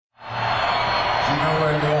I'll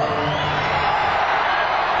learn you up.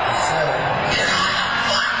 Yes, sir.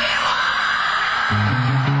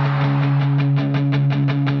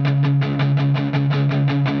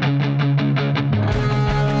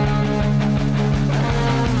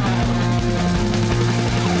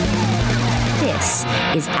 This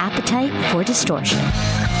is Appetite for Distortion.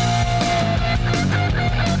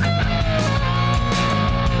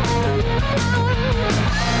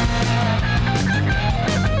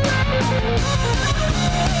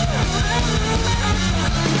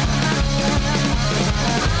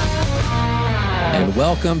 And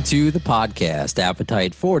welcome to the podcast,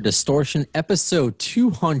 Appetite for Distortion, episode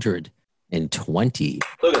 220.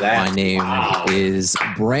 Look at that. My name is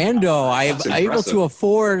Brando. I'm able to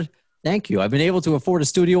afford, thank you, I've been able to afford a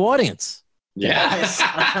studio audience. Yes.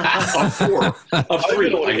 Of four. Of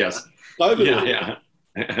three, I guess. Yeah.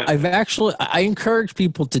 I encourage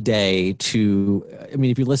people today to,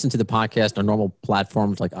 if you listen to the podcast on normal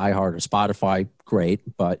platforms like iHeart or Spotify, great,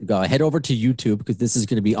 but head over to YouTube because this is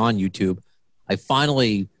going to be on YouTube. I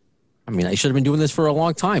should have been doing this for a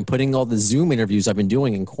long time, putting all the Zoom interviews I've been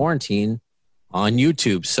doing in quarantine on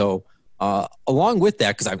YouTube. So along with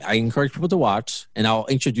that, because I encourage people to watch, and I'll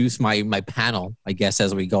introduce my panel, I guess,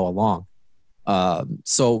 as we go along.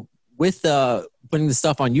 So with putting the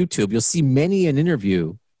stuff on YouTube, you'll see many an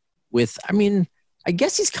interview with, I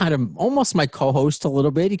guess he's kind of almost my co-host a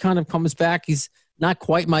little bit. He kind of comes back. He's not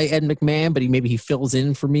quite my Ed McMahon, but he fills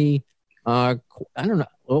in for me. I don't know.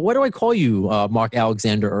 What do I call you, Mark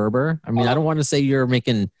Alexander Erber? I don't want to say you're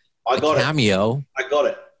making a cameo. I got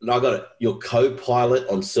it. You're co-pilot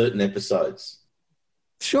on certain episodes.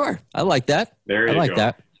 Sure. I like that. There you go.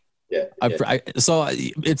 That. Yeah. So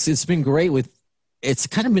it's been great it's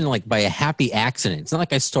kind of been like by a happy accident. It's not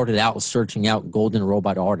like I started out searching out golden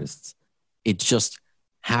robot artists. It just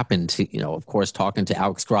happened to, of course, talking to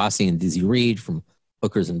Alex Grassi and Dizzy Reed from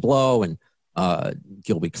Hookers and Blow and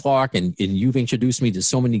Gilby Clarke, and you've introduced me to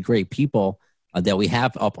so many great people that we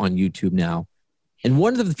have up on YouTube now. And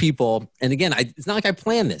one of the people, and again, it's not like I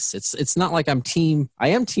planned this. It's not like I am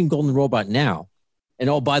Team Golden Robot now. And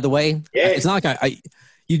oh, by the way, It's not like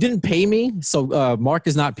you didn't pay me, so Mark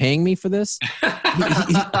is not paying me for this.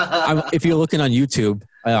 If you're looking on YouTube,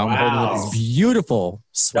 I'm holding this beautiful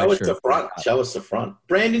sweatshirt. Show us the front.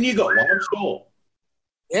 Brandon, you got one, I'm sure.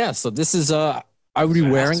 Yeah, so this is, I would be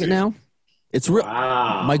wearing it now. It's real.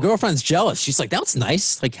 Wow. My girlfriend's jealous. She's like, "That's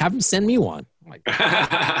nice. Like, have him send me one." I'm like,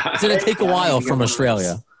 it's gonna take a while from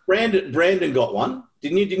Australia. Brandon got one.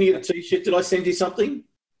 Didn't you get a T-shirt? Did I send you something?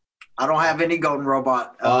 I don't have any golden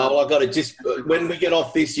robot. Well, I got it. Just when we get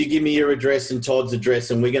off this, you give me your address and Todd's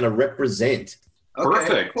address, and we're going to represent. Okay,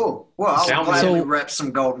 Perfect. Cool. Well, I'll gladly rep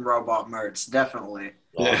some golden robot merch. Definitely.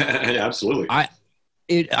 Yeah, absolutely.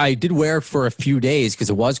 I did wear it for a few days because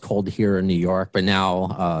it was cold here in New York, but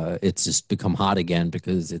now it's just become hot again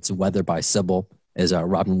because it's weather by Sybil, as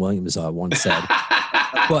Robin Williams once said.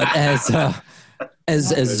 But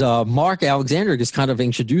as Mark Alexander just kind of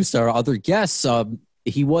introduced our other guests,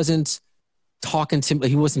 he wasn't talking to me.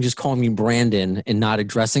 He wasn't just calling me Brandon and not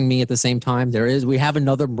addressing me at the same time. We have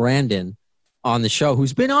another Brandon on the show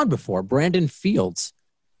who's been on before, Brandon Fields.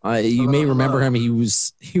 You may remember him. He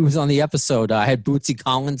was on the episode. I had Bootsy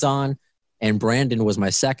Collins on, and Brandon was my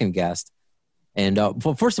second guest. And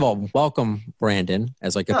well, first of all, welcome, Brandon,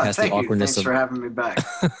 as I get past the awkwardness. Thanks for having me back.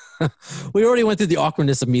 We already went through the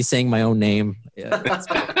awkwardness of me saying my own name. Yeah,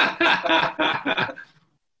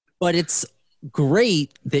 but it's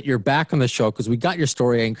great that you're back on the show because we got your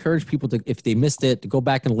story. I encourage people to, if they missed it, to go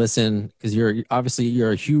back and listen because you're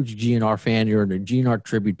a huge GNR fan. You're in a GNR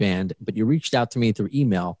tribute band, but you reached out to me through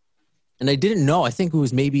email, and I didn't know. I think it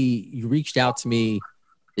was maybe you reached out to me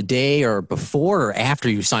the day or before or after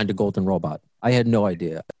you signed to Golden Robot. I had no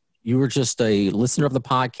idea. You were just a listener of the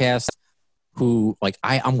podcast who, like,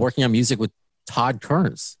 I'm working on music with Todd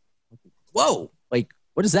Kearns. Whoa, like,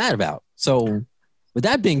 what is that about? So with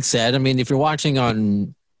that being said, if you're watching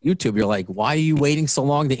on YouTube, you're like, why are you waiting so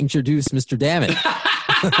long to introduce Mr. Dammit?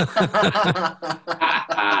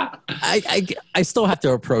 I still have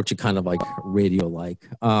to approach it kind of like radio-like.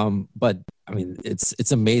 But,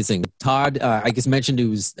 it's amazing. Todd, I guess mentioned it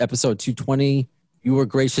was episode 220. You were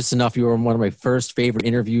gracious enough. You were in one of my first favorite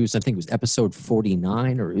interviews. I think it was episode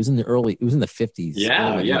 49 or it was in the 50s.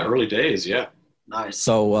 Yeah, early days, yeah. Nice.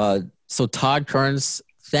 So Todd Kearns,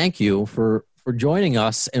 thank you for joining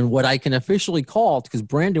us and what I can officially call, because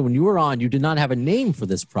Brandon, when you were on, you did not have a name for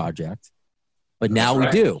this project, but now we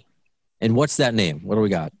do. And what's that name? What do we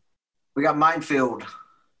got? We got Minefield.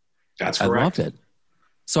 That's correct. I loved it.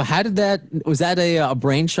 So how did was that a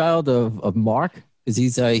brainchild of Mark? Because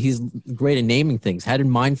he's great at naming things. How did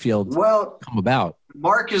Minefield come about?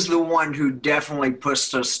 Mark is the one who definitely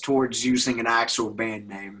pushed us towards using an actual band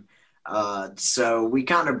name. So we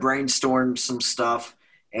kind of brainstormed some stuff,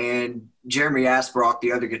 and Jeremy Asbrock,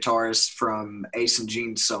 the other guitarist from Ace and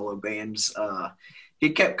Gene's solo bands, he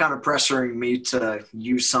kept kind of pressuring me to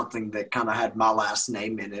use something that kind of had my last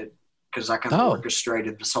name in it because I kind of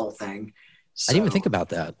orchestrated this whole thing. So, I didn't even think about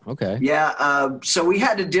that. Okay. Yeah. So we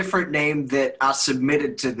had a different name that I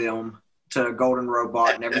submitted to them, to Golden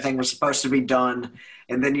Robot, and everything was supposed to be done.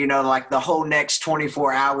 And then, like the whole next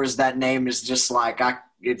 24 hours, that name is just like,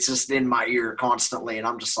 it's just in my ear constantly. And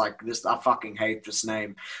I'm just like, I fucking hate this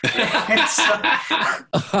name.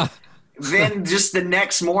 Then just the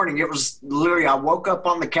next morning, it was literally, I woke up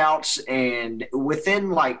on the couch, and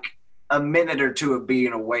within like a minute or two of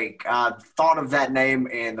being awake, I thought of that name,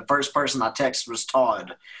 and the first person I texted was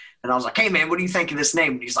Todd. And I was like, hey, man, what do you think of this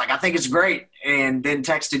name? And he's like, I think it's great. And then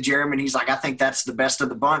texted Jeremy, and he's like, I think that's the best of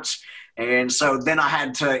the bunch. And so then I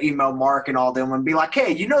had to email Mark and all them and be like,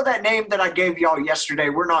 hey, that name that I gave y'all yesterday,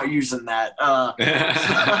 we're not using that.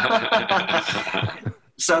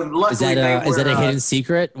 So luckily is that a hidden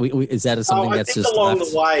secret? Is that something that's just along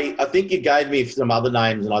left? the way, I think you gave me some other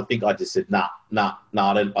names, and I think I just said, nah, I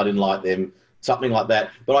didn't like them, something like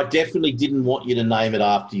that. But I definitely didn't want you to name it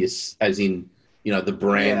after you, as in, the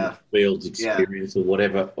brand, Fields experience, or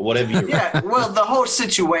whatever you well, the whole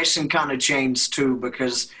situation kind of changed too,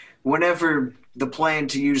 because whenever the plan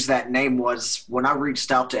to use that name was, when I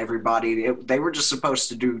reached out to everybody, they were just supposed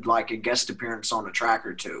to do like a guest appearance on a track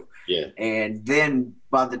or two. Yeah. And then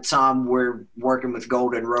by the time we're working with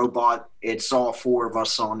Golden Robot, it's all four of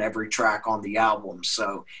us on every track on the album.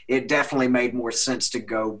 So it definitely made more sense to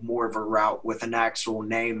go more of a route with an actual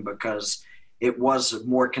name, because it was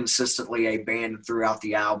more consistently a band throughout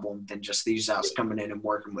the album than just these guys coming in and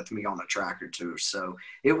working with me on a track or two. So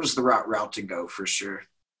it was the right route to go for sure.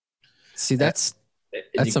 See, that's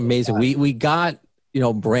amazing. We got,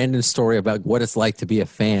 Brandon's story about what it's like to be a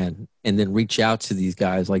fan, and then reach out to these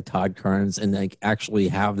guys like Todd Kerns and like actually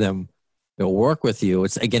have them work with you.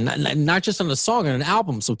 It's, again, not just on a song, on an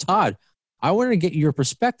album. So Todd, I wanted to get your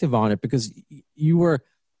perspective on it, because you were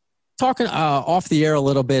talking off the air a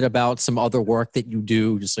little bit about some other work that you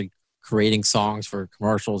do, just like creating songs for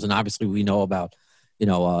commercials. And obviously we know about,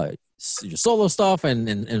 your solo stuff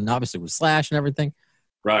and obviously with Slash and everything.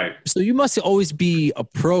 Right. So you must always be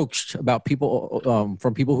approached about people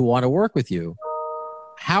from people who want to work with you.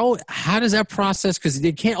 How does that process? Because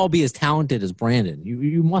they can't all be as talented as Brandon.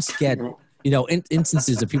 You must get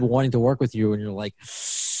instances of people wanting to work with you, and you're like,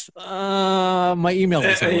 my email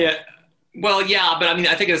is yeah. Well, yeah, but I mean,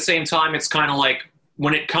 I think at the same time, it's kind of like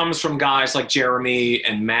when it comes from guys like Jeremy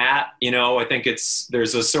and Matt. I think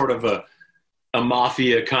there's a sort of a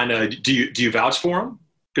mafia kind of. Do you vouch for them?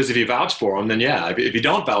 Because if you vouch for them, then yeah. If you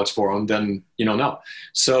don't vouch for them, then no.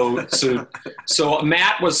 So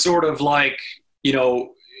Matt was sort of like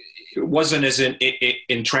wasn't as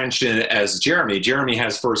entrenched in it as Jeremy. Jeremy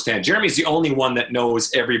has firsthand. Jeremy's the only one that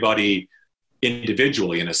knows everybody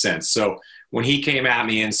individually in a sense. So when he came at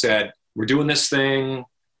me and said, we're doing this thing,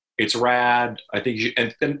 it's rad, I think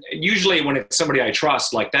and usually when it's somebody I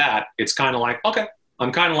trust like that, it's kind of like, okay,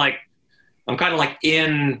 I'm kind of like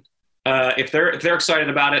in. If they're excited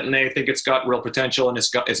about it and they think it's got real potential and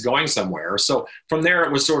it's going somewhere. So from there,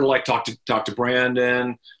 it was sort of like talk to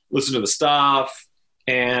Brandon, listen to the stuff.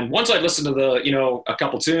 And once I listened to a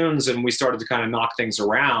couple tunes and we started to kind of knock things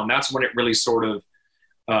around, that's when it really sort of,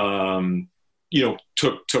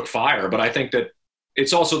 took fire. But I think that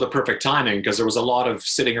it's also the perfect timing, because there was a lot of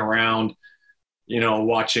sitting around,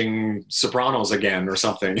 watching Sopranos again or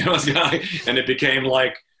something, and it became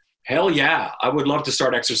like, hell yeah, I would love to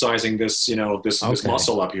start exercising this, this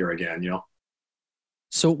muscle up here again,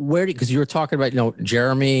 So because you were talking about,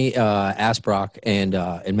 Jeremy Asbrock and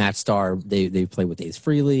Matt Starr, they play with Ace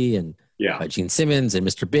Frehley and Gene Simmons and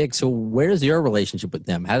Mr. Big. So where's your relationship with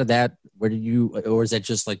them? Or is that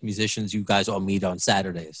just like musicians you guys all meet on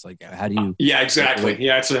Saturdays? Like, how do you? Yeah, exactly.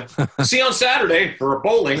 Yeah, it's see you on Saturday for a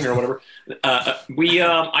bowling or whatever.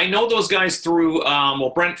 I know those guys through,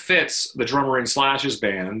 Brent Fitz, the drummer in Slash's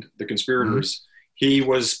band, The Conspirators, mm-hmm. He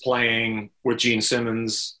was playing with Gene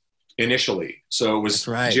Simmons initially. So it was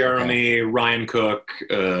Jeremy, Ryan Cook,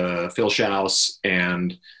 Phil Schaus,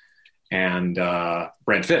 and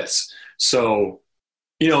Brent Fitz. So,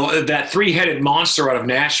 that three-headed monster out of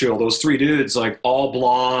Nashville, those three dudes, like all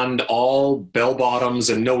blonde, all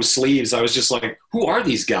bell-bottoms and no sleeves. I was just like, who are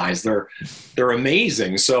these guys? They're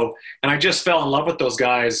amazing. So, and I just fell in love with those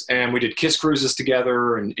guys, and we did Kiss cruises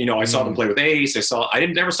together. And, I saw them play with Ace. I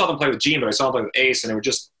never saw them play with Gene, but I saw them play with Ace, and they were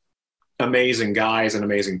just amazing guys and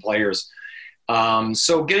amazing players.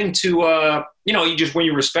 So getting to, when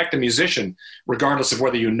you respect a musician, regardless of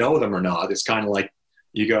whether you know them or not, it's kind of like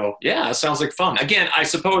you go, yeah, it sounds like fun. Again, I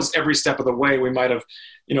suppose every step of the way we might have,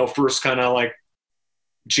 first kind of like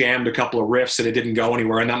jammed a couple of riffs and it didn't go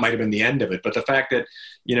anywhere, and that might have been the end of it. But the fact that,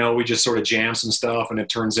 we just sort of jam some stuff and it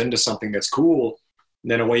turns into something that's cool,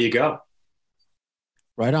 and then away you go.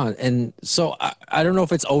 Right on. And so I don't know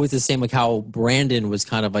if it's always the same, like how Brandon was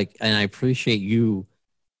kind of like, and I appreciate you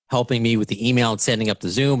helping me with the email and setting up the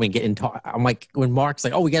Zoom and getting I'm like, when Mark's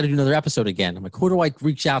like, oh, we got to do another episode again. I'm like, who do I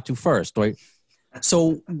reach out to first? Right.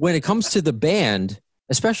 So when it comes to the band,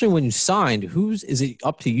 especially when you signed, is it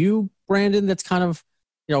up to you, Brandon, that's kind of,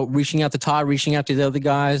 reaching out to Todd, reaching out to the other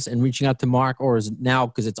guys and reaching out to Mark, or is it now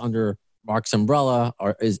because it's under Mark's umbrella,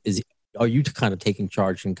 or are you kind of taking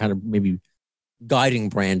charge and kind of maybe guiding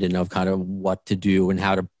Brandon of kind of what to do and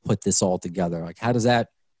how to put this all together? Like, how does that,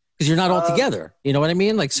 because you're not all together, you know what I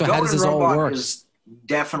mean? Like, so how does this all work? Has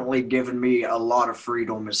definitely given me a lot of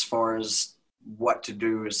freedom as far as what to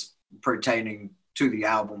do is pertaining to the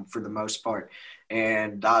album for the most part.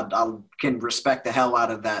 And I can respect the hell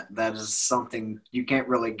out of that. That is something you can't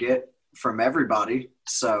really get from everybody.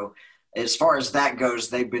 So as far as that goes,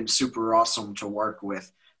 they've been super awesome to work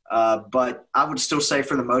with. But I would still say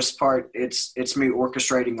for the most part, it's me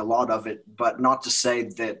orchestrating a lot of it, but not to say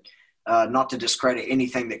that, not to discredit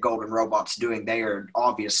anything that Golden Robot's doing. They are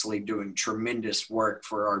obviously doing tremendous work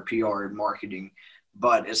for our PR and marketing.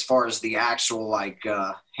 But as far as the actual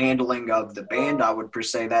handling of the band, I would per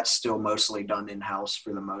se that's still mostly done in-house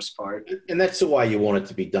for the most part. And that's the way you want it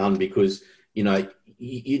to be done, because,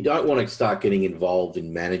 you don't want to start getting involved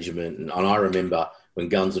in management. And I remember when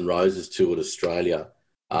Guns N' Roses toured Australia,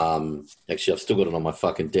 actually, I've still got it on my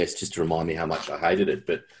fucking desk just to remind me how much I hated it.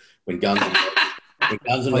 But when Guns N'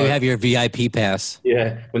 Roses, you have your VIP pass.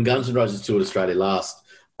 Yeah, when Guns N' Roses toured Australia last,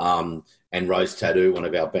 and Rose Tattoo, one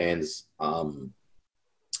of our bands,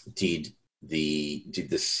 did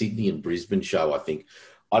the Sydney and Brisbane show. I think,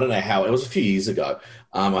 I don't know how, it was a few years ago.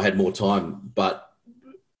 I had more time, but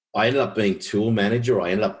I ended up being tour manager. I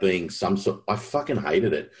ended up being I fucking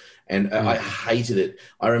hated it. And I hated it.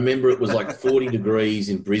 I remember it was like 40 degrees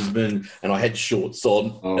in Brisbane and I had shorts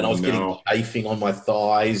on and I was getting chafing on my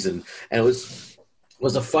thighs and it was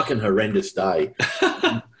a fucking horrendous day.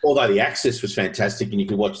 Although the access was fantastic and you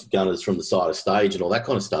could watch the Gunners from the side of stage and all that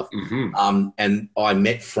kind of stuff. Mm-hmm. And I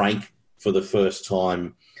met Frank for the first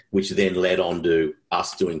time, which then led on to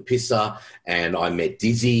us doing Pisser, and I met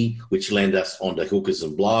Dizzy, which led us on to Hookers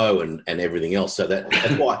and Blow and everything else. So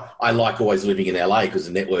that's why I like always living in LA,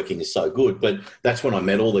 because the networking is so good. But that's when I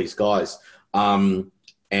met all these guys. And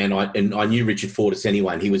I knew Richard Fortis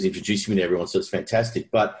anyway, and he was introducing me to everyone, so it's fantastic.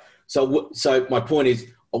 But so my point is,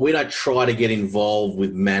 we don't try to get involved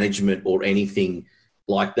with management or anything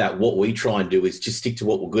like that. What we try and do is just stick to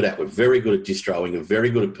what we're good at. We're very good at distroing. We're very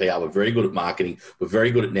good at PR. We're very good at marketing. We're very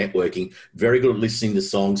good at networking, very good at listening to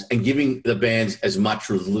songs and giving the bands as much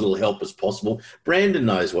or as little help as possible. Brandon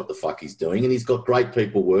knows what the fuck he's doing and he's got great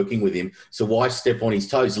people working with him. So why step on his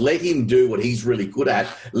toes? Let him do what he's really good at.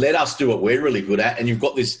 Let us do what we're really good at. And you've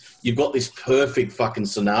got this perfect fucking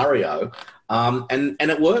scenario. And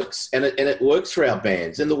it works, and it works for our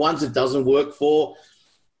bands. And the ones it doesn't work for,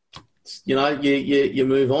 you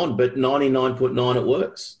move on. But 99.9 it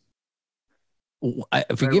works.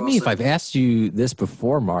 Forgive me if I've asked you this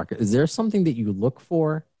before, Mark. Is there something that you look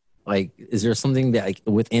for? Like, is there something that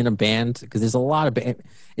within a band? Because there's a lot of band.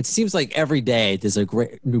 It seems like every day there's a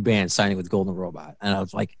great new band signing with Golden Robot, and I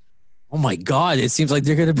was like, oh my God! It seems like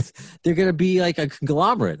they're gonna be like a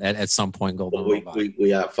conglomerate at some point. Golden Robot.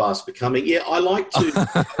 We are fast becoming. Yeah, I like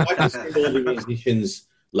to send all the musicians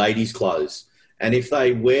ladies' clothes, and if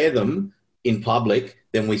they wear them in public,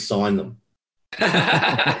 then we sign them.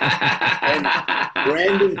 And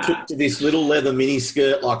Brandon took to this little leather mini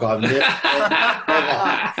skirt like I've never.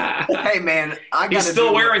 Hey man, he's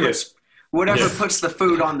still wearing this. Whatever puts the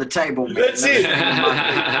food on the table. Man. That's it.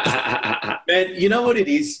 Man, you know what it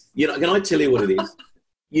is? Can I tell you what it is?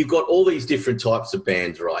 You've got all these different types of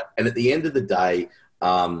bands, right? And at the end of the day,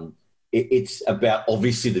 it's about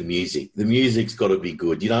obviously the music. The music's got to be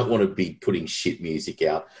good. You don't want to be putting shit music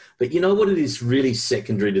out. But you know what it is really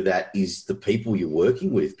secondary to that is the people you're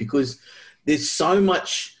working with, because there's so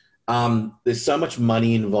much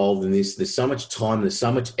money involved in this. There's so much time, there's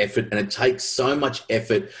so much effort, and it takes so much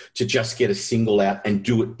effort to just get a single out and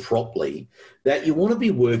do it properly that you want to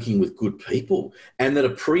be working with good people and that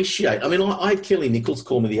appreciate. I mean, I had Kelly Nichols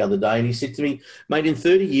call me the other day and he said to me, mate, in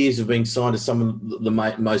 30 years of being signed to some of the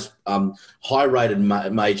most high-rated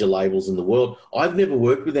major labels in the world, I've never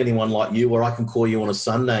worked with anyone like you where I can call you on a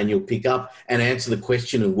Sunday and you'll pick up and answer the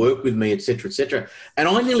question and work with me, et cetera, et cetera. And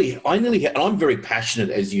I'm very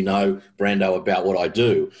passionate, as you know, Brando, about what I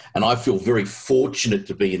do. And I feel very fortunate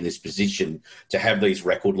to be in this position to have these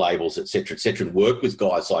record labels, et cetera, and work with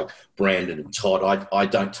guys like Brandon and Todd. I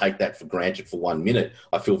don't take that for granted for 1 minute.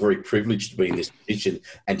 I feel very privileged to be in this position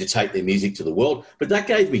and to take their music to the world. But that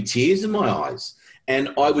gave me tears in my eyes. And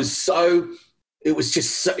it was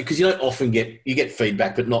just so, because you don't often get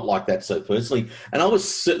feedback, but not like that so personally. And I was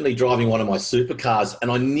certainly driving one of my supercars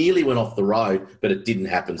and I nearly went off the road, but it didn't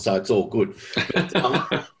happen. So it's all good.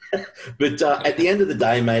 But at the end of the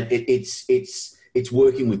day, mate, it's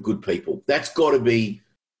working with good people. That's got to be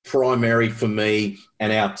primary for me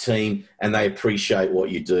and our team, and they appreciate what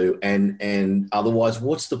you do. And otherwise,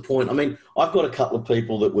 what's the point? I mean, I've got a couple of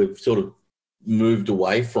people that we've sort of moved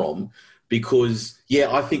away from because, yeah,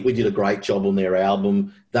 I think we did a great job on their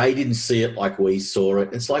album. They didn't see it like we saw it.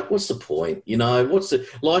 It's like, what's the point? You know,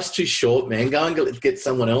 life's too short, man. Go and get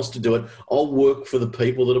someone else to do it. I'll work for the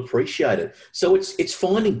people that appreciate it. So it's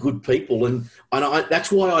finding good people. And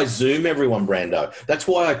that's why I Zoom everyone, Brando. That's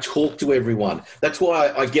why I talk to everyone. That's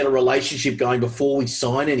why I get a relationship going before we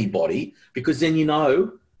sign anybody, because then you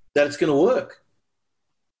know that it's going to work.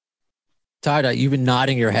 Todd, you've been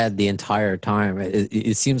nodding your head the entire time.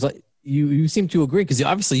 It seems like you seem to agree because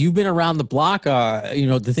obviously you've been around the block.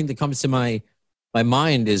 The thing that comes to my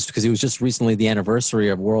mind is because it was just recently the anniversary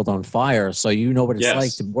of World on Fire, so you know what it's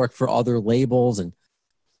like to work for other labels. And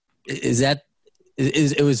is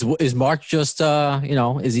Mark just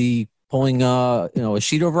is he pulling a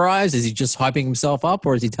sheet over eyes? Is he just hyping himself up,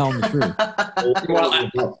 or is he telling the truth?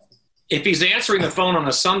 Well, if he's answering the phone on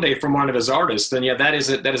a Sunday from one of his artists, then yeah, that is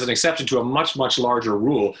an exception to a much, much larger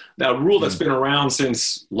rule. That rule that's been around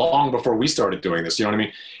since long before we started doing this. You know what I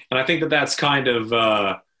mean? And I think that's kind of,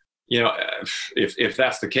 if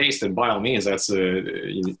that's the case, then by all means,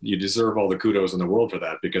 you deserve all the kudos in the world for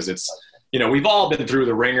that, because it's, we've all been through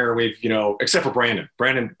the ringer. We've, except for Brandon.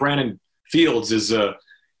 Brandon Fields is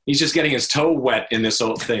he's just getting his toe wet in this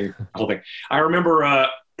whole thing. I remember.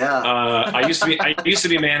 I used to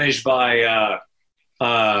be managed by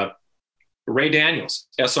Ray Daniels,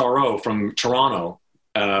 SRO from Toronto.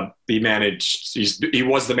 He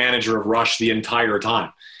was the manager of Rush the entire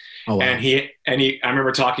time. Oh, wow. And I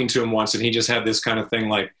remember talking to him once, and he just had this kind of thing,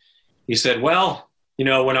 like, he said, well,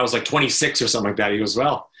 when I was like 26 or something like that, he goes,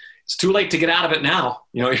 well, it's too late to get out of it now.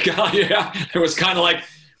 It was kind of like,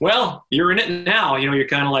 well, you're in it now. You're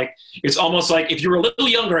kind of like, it's almost like if you were a little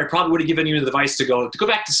younger, I probably would have given you the advice to go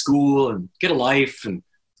back to school and get a life and,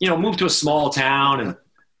 move to a small town and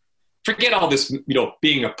forget all this,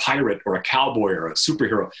 being a pirate or a cowboy or a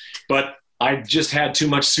superhero. But I just had too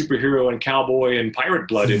much superhero and cowboy and pirate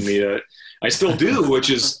blood in me. I still do, which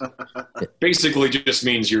is basically just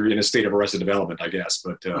means you're in a state of arrested development, I guess.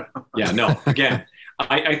 But again,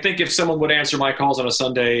 I think if someone would answer my calls on a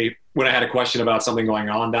Sunday when I had a question about something going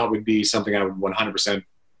on, that would be something I would 100%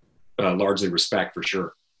 largely respect for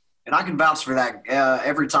sure. And I can vouch for that.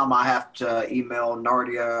 Every time I have to email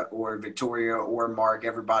Nardia or Victoria or Mark,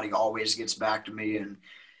 everybody always gets back to me in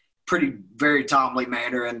very timely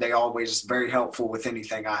manner, and they always very helpful with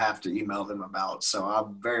anything I have to email them about. So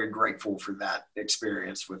I'm very grateful for that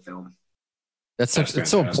experience with them. That's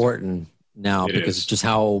so important now, because just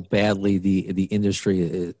how badly the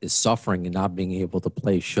industry is suffering and not being able to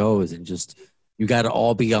play shows, and just you got to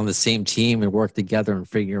all be on the same team and work together and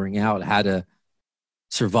figuring out how to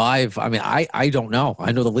survive. I mean, I don't know.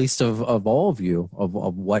 I know the least of all of you of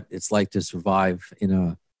what it's like to survive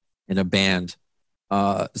in a band.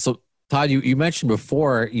 So Todd, you mentioned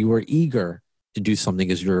before you were eager to do something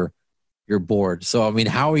as you're bored. So I mean,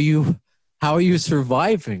 how are you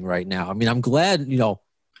surviving right now? I mean, I'm glad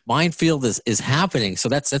Minefield is happening. So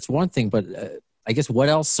that's one thing. But I guess what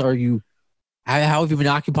else are you? How have you been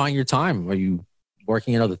occupying your time? Are you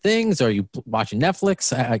working on other things? Are you watching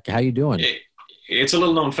Netflix? How you doing? It's a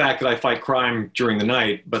little known fact that I fight crime during the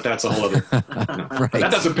night, but that's a whole other. Right.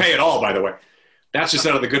 That doesn't pay at all, by the way. That's just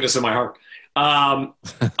out of the goodness of my heart.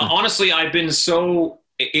 Honestly, I've been so.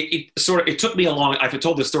 It took me a long. I've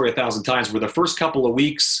told this story 1,000 times. Where the first couple of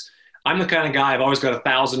weeks, I'm the kind of guy. I've always got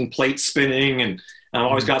 1,000 plates spinning, and I've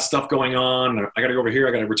always got stuff going on. I got to go over here.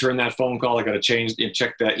 I got to return that phone call. I got to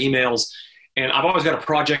check the emails. And I've always got a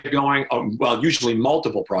project going, usually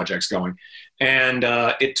multiple projects going. And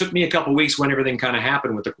it took me a couple of weeks when everything kind of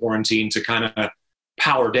happened with the quarantine to kind of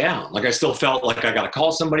power down. Like I still felt like I got to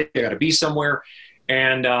call somebody, I got to be somewhere.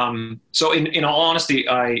 And so in all honesty,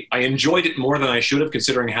 I enjoyed it more than I should have,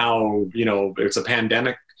 considering how, it's a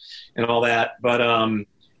pandemic and all that. But,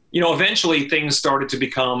 eventually things started to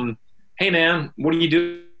become, hey man, what do you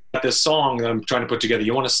do about this song that I'm trying to put together?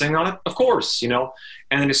 You want to sing on it? Of course, And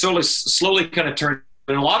then it slowly kind of turned,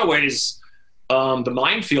 in a lot of ways, the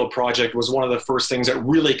Minefield project was one of the first things that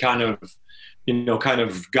really kind of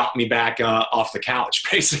got me back off the couch,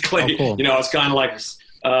 basically. Oh, cool. It's kind of like,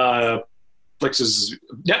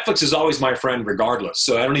 Netflix is always my friend regardless,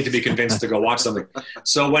 so I don't need to be convinced to go watch something.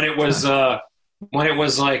 So when it was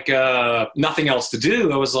like nothing else to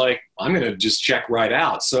do, I was like, I'm going to just check right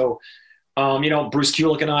out. So, Bruce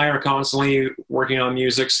Kulick and I are constantly working on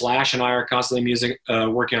music. Slash and I are constantly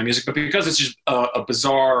working on music. But because it's just a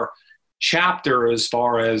bizarre chapter as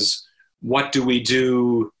far as what do we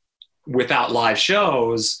do without live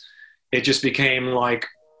shows, it just became like,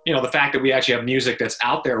 the fact that we actually have music that's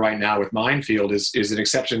out there right now with Minefield is an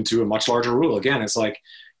exception to a much larger rule. Again, it's like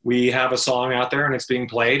we have a song out there and it's being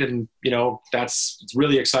played, and it's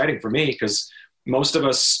really exciting for me, because most of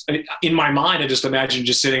us, in my mind, I just imagine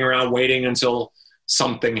just sitting around waiting until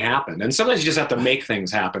something happened. And sometimes you just have to make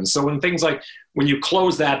things happen. So when you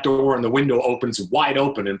close that door and the window opens wide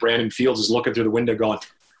open and Brandon Fields is looking through the window going,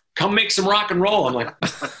 come make some rock and roll, I'm like,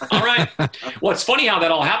 all right. Well, it's funny how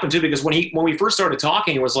that all happened too, because when we first started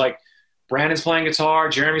talking, it was like Brandon's playing guitar,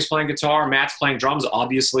 Jeremy's playing guitar, Matt's playing drums,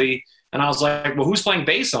 obviously. And I was like, well, who's playing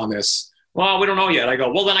bass on this? Well, we don't know yet. I go,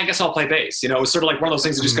 well, then I guess I'll play bass. It was sort of like one of those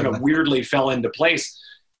things that just kind of weirdly fell into place.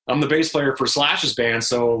 I'm the bass player for Slash's band,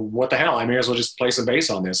 so what the hell? I may as well just play some bass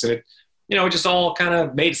on this. And it just all kind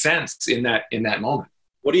of made sense in that moment.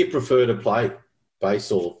 What do you prefer to play,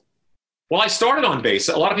 bass or? Well, I started on bass.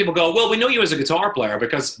 A lot of people go, well, we know you as a guitar player,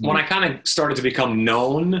 because when I kind of started to become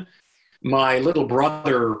known, my little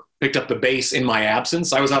brother picked up the bass in my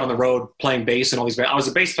absence. I was out on the road playing bass and all these bands. I was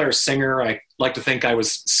a bass player singer. I like to think I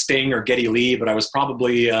was Sting or Geddy Lee, but I was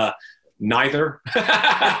probably neither,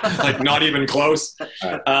 like not even close.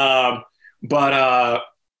 Then my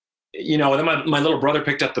little brother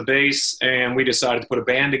picked up the bass and we decided to put a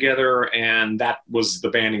band together, and that was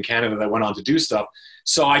the band in Canada that went on to do stuff.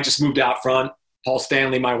 So I just moved out front, Paul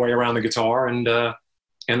Stanley my way around the guitar, and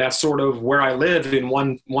that's sort of where I live in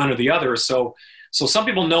one or the other. So some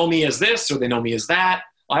people know me as this, or they know me as that.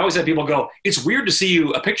 I always have people go, it's weird to see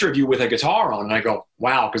a picture of you with a guitar on. And I go,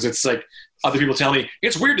 wow, because it's like other people tell me,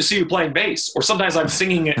 it's weird to see you playing bass. Or sometimes I'm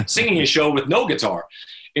singing a show with no guitar.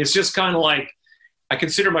 It's just kind of like, I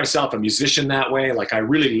consider myself a musician that way. Like I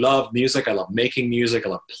really love music. I love making music. I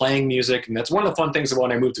love playing music. And that's one of the fun things about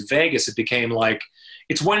when I moved to Vegas. It became like,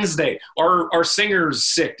 it's Wednesday. Our singer's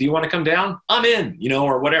sick. Do you want to come down? I'm in,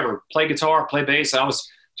 or whatever. Play guitar, play bass. I was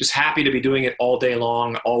just happy to be doing it all day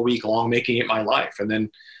long, all week long, making it my life. And then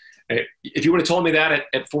if you would have told me that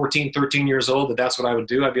at 14, 13 years old, that's what I would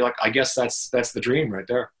do, I'd be like, I guess that's the dream right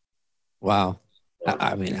there. Wow.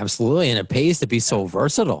 I mean, absolutely. And it pays to be so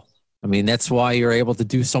versatile. I mean, that's why you're able to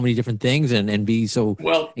do so many different things and be so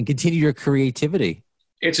well and continue your creativity.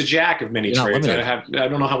 It's a jack of many trades. I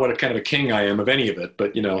don't know what kind of a king I am of any of it,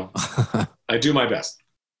 but I do my best.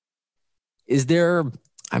 Is there?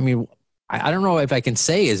 I mean, I don't know if I can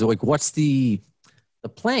say is like what's the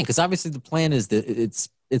plan? Because obviously the plan is that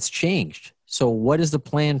it's changed. So what is the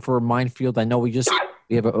plan for Minefield? I know we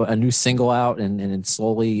have a new single out and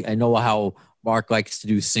slowly. I know how Mark likes to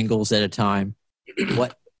do singles at a time.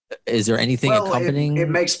 What? Is there anything accompanying? It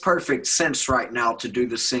makes perfect sense right now to do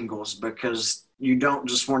the singles, because you don't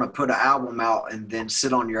just want to put an album out and then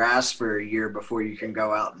sit on your ass for a year before you can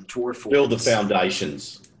go out and tour for build the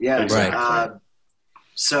foundations. Yeah. Right.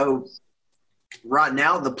 So right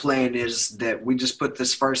now the plan is that we just put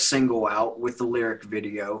this first single out with the lyric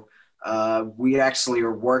video. We actually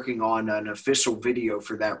are working on an official video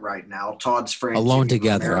for that right now. Todd's friend Alone Jimmy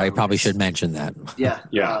Together. Romero, I probably should mention that. Yeah.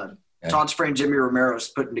 Yeah. Todd's friend Jimmy Romero is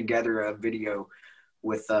putting together a video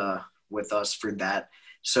with us for that.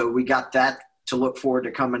 So we got that to look forward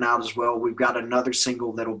to coming out as well. We've got another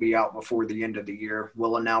single that'll be out before the end of the year.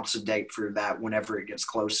 We'll announce a date for that whenever it gets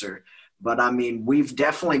closer. But, I mean, we've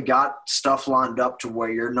definitely got stuff lined up to where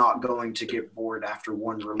you're not going to get bored after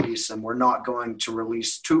one release, and we're not going to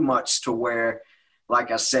release too much to where, like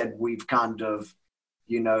I said, we've kind of,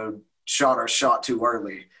 shot our shot too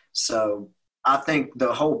early. So I think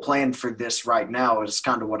the whole plan for this right now is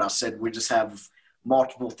kind of what I said. We just have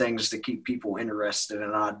multiple things to keep people interested,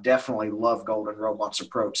 and I definitely love Golden Robot's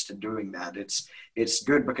approach to doing that. It's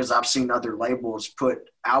good because I've seen other labels put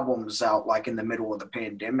albums out like in the middle of the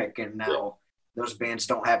pandemic, and now those bands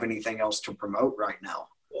don't have anything else to promote right now.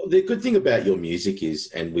 The good thing about your music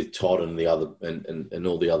is, and with Todd and the other and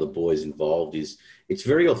all the other boys involved, is it's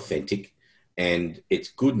very authentic and it's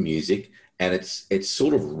good music, and it's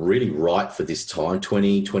sort of really right for this time,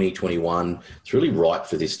 2021. It's really right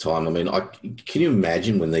for this time. I mean, can you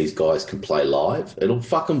imagine when these guys can play live? It'll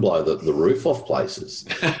fucking blow the roof off places.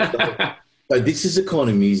 So this is the kind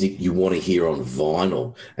of music you want to hear on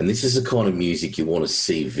vinyl, and this is the kind of music you want to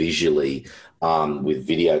see visually with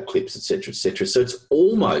video clips, et cetera, et cetera. So it's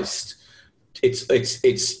almost,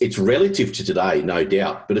 it's relative to today, no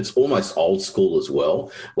doubt, but it's almost old school as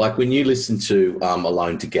well. Like when you listen to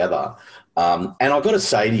Alone Together, and I've got to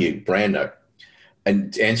say to you, Brando,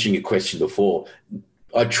 and answering your question before,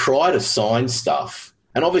 I try to sign stuff.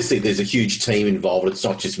 And obviously there's a huge team involved. It's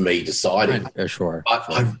not just me deciding. Yeah, sure.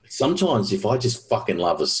 Sometimes if I just fucking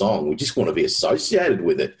love a song, we just want to be associated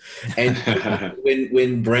with it. And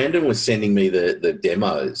when Brandon was sending me the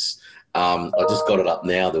demos, I just got it up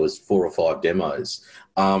now. There was 4 or 5 demos.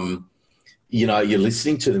 You know, you're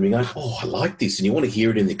listening to them, you go, oh, I like this. And you want to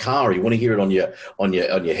hear it in the car, or you want to hear it on your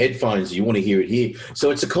headphones, you want to hear it here.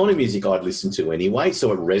 So it's the kind of music I'd listen to anyway.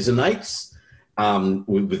 So it resonates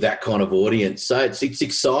with that kind of audience. So it's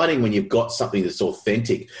exciting when you've got something that's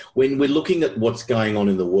authentic. When we're looking at what's going on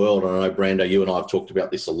in the world, and I know, Brando, you and I have talked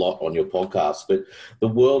about this a lot on your podcast, but the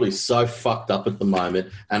world is so fucked up at the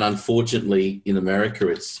moment. And unfortunately, in America,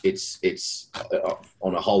 it's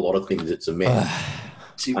on a whole lot of things, it's a mess.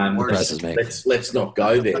 Let's not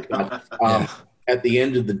go there. But at the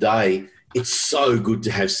end of the day, it's so good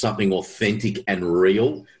to have something authentic and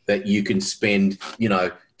real that you can spend,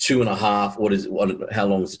 2.5, how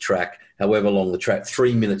long is the track? However long the track,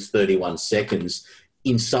 3 minutes, 31 seconds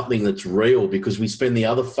in something that's real, because we spend the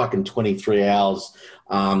other fucking 23 hours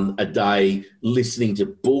a day listening to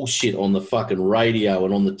bullshit on the fucking radio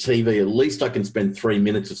and on the TV. At least I can spend 3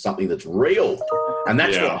 minutes of something that's real. And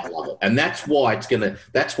that's why I love it. And that's why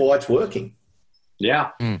it's working. Yeah.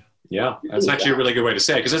 Yeah, that's actually a really good way to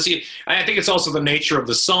say it, because I think it's also the nature of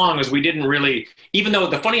the song is we didn't really, even though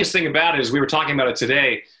the funniest thing about it is we were talking about it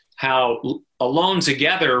today, how Alone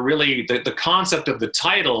Together, really the concept of the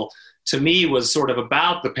title to me was sort of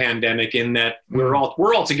about the pandemic, in that we're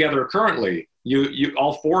all together currently. You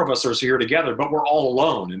all 4 of us are here together, but we're all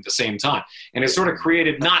alone at the same time. And it sort of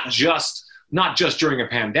created not just during a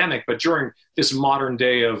pandemic, but during this modern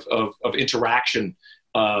day of interaction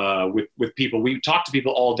with people. We talk to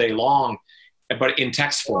people all day long, but in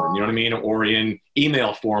text form, you know what I mean? Or in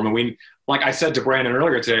email form. And like I said to Brandon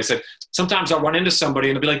earlier today, I said, sometimes I'll run into somebody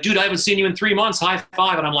and they'll be like, dude, I haven't seen you in 3 months, high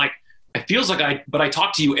five. And I'm like, it feels like but I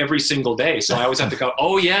talk to you every single day. So I always have to go,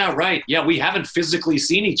 oh yeah, right. Yeah. We haven't physically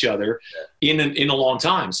seen each other in a long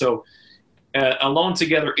time. So Alone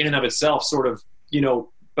Together in and of itself sort of,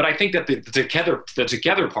 but I think that the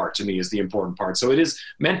together part to me is the important part. So it is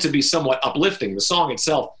meant to be somewhat uplifting. The song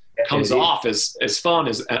itself comes off as fun,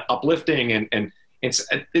 as uplifting, and it's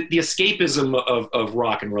the escapism of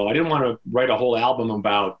rock and roll. I didn't want to write a whole album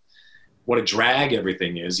about what a drag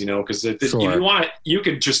everything is, because if you want it, you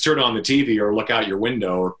could just turn on the TV or look out your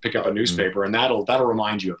window or pick up a newspaper, and that'll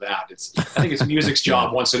remind you of that. I think it's music's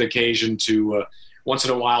job once in a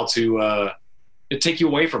while to take you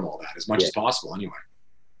away from all that as much as possible anyway.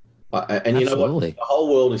 And you know what? The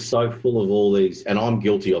whole world is so full of all these, and I'm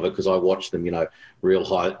guilty of it because I watch them, Real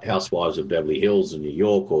Housewives of Beverly Hills in New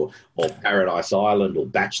York, or Paradise Island, or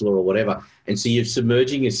Bachelor, or whatever. And so you're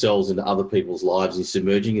submerging yourselves into other people's lives, and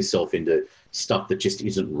submerging yourself into stuff that just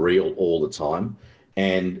isn't real all the time.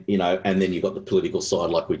 And, and then you've got the political side,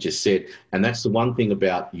 like we just said. And that's the one thing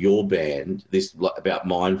about your band, about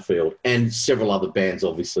Minefield, and several other bands,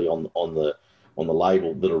 obviously, on the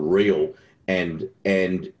label that are real. And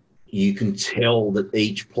you can tell that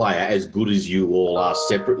each player, as good as you all are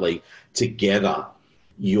separately, together,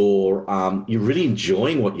 you're really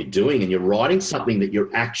enjoying what you're doing, and you're writing something that you're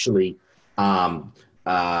actually, I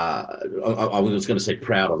was going to say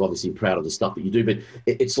proud of. Obviously, you're proud of the stuff that you do, but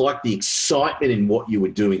it's like the excitement in what you were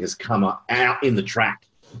doing has come out in the track,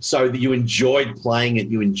 so that you enjoyed playing it,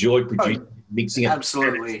 you enjoyed producing, mixing it.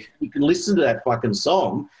 Absolutely. You can listen to that fucking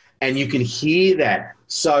song, and you can hear that.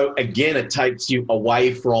 So again, it takes you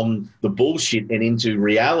away from the bullshit and into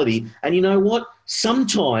reality. And you know what?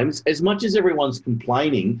 Sometimes, as much as everyone's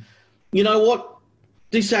complaining, you know what?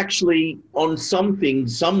 This actually, on some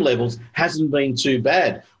things, some levels, hasn't been too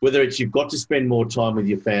bad. Whether it's you've got to spend more time with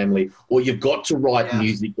your family, or you've got to write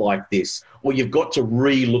music like this, or you've got to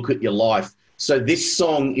re-look at your life. So this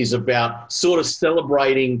song is about sort of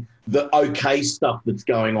celebrating the okay stuff that's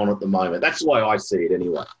going on at the moment. That's the way I see it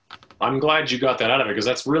anyway. I'm glad you got that out of it, because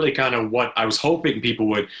that's really kind of what I was hoping people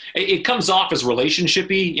would. It comes off as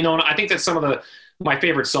relationshipy, and I think that some of my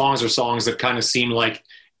favorite songs are songs that kind of seem like,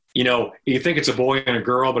 you know, you think it's a boy and a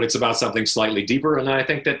girl, but it's about something slightly deeper. And I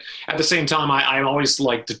think that at the same time, I always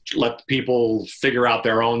like to let people figure out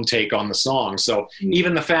their own take on the song. So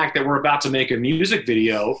even the fact that we're about to make a music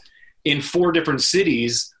video in 4 different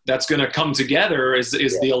cities that's going to come together is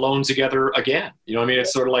the Alone Together again. You know what I mean?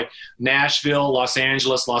 It's sort of like Nashville, Los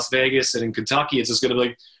Angeles, Las Vegas, and in Kentucky, it's just going to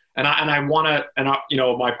be, you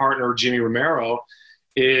know, my partner, Jimmy Romero,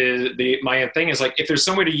 my thing is like, if there's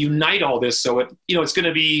some way to unite all this, so it's going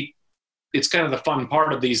to be, it's kind of the fun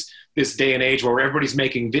part of this day and age where everybody's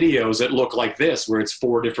making videos that look like this, where it's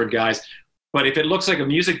 4 different guys. But if it looks like a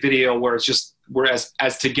music video where it's just, we're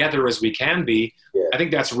as together as we can be, I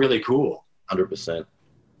think that's really cool. 100%.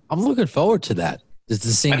 I'm looking forward to that. Just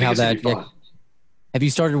to seeing how that. Have you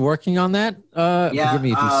started working on that?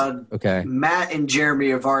 Okay. Matt and Jeremy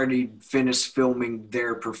have already finished filming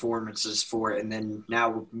their performances for it, and then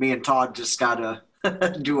now me and Todd just gotta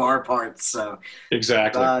do our parts. So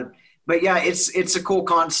exactly. But yeah, it's a cool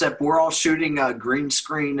concept. We're all shooting a green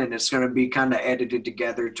screen, and it's going to be kind of edited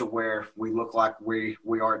together to where we look like we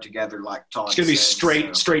are together, like Todd. It's going to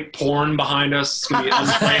be straight porn behind us. It's going to be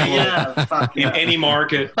unplayable in any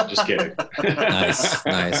market. Just kidding.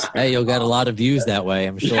 Nice. Hey, you'll get a lot of views that way,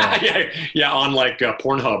 I'm sure. Yeah, on like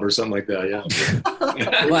Pornhub or something like that. Yeah.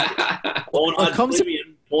 Pornhub Premium.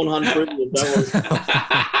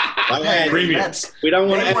 We don't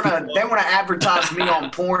want to. They want to advertise me on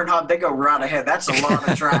Pornhub. They go right ahead. That's a lot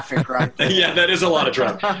of traffic, right there. Yeah, that is a lot of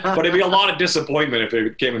traffic. But it'd be a lot of disappointment if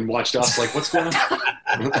they came and watched us. Like, what's going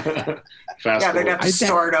on? They'd have to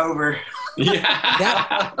start over.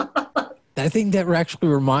 Yeah. I think that actually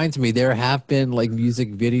reminds me. There have been like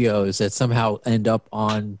music videos that somehow end up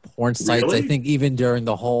on porn sites. Really? I think even during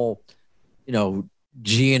the whole,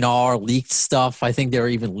 GNR leaked stuff. I think they're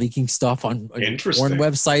even leaking stuff on porn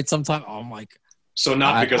websites sometimes. I'm like, so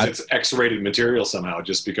not because it's X-rated material somehow,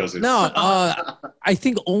 just because it's I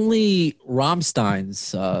think only Rammstein's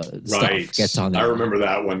stuff gets on there. I remember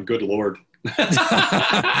that one. Good Lord.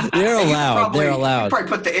 They're allowed. They're allowed. You probably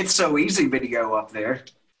put the "It's So Easy" video up there.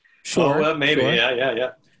 Sure. Oh, maybe. Sure.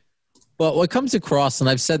 Yeah. But what comes across, and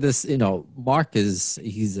I've said this, Mark he's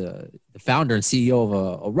the founder and CEO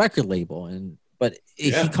of a record label, but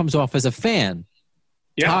he comes off as a fan.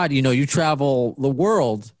 Yeah. Todd, you travel the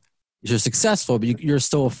world, you're successful, but you're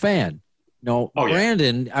still a fan.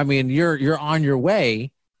 Brandon, I mean, you're on your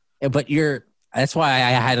way, but that's why I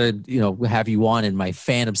had to, have you on in my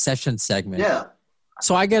fan obsession segment. Yeah.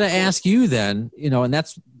 So I got to ask you then, and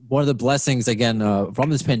that's one of the blessings, again, from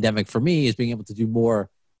this pandemic for me is being able to do more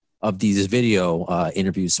of these video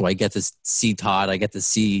interviews. So I get to see Todd. I get to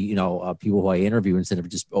see, people who I interview instead of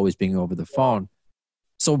just always being over the phone.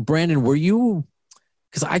 So Brandon, were you,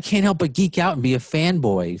 because I can't help but geek out and be a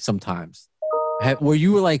fanboy sometimes. Were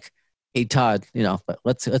you like, hey Todd,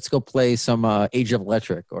 let's go play some Age of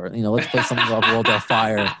Electric, or let's play some World of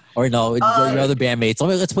Fire, or your other bandmates.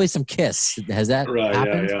 Let's play some Kiss. Has that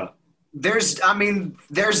happened? Yeah.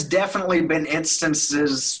 There's definitely been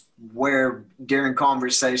instances where during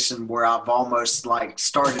conversation where I've almost like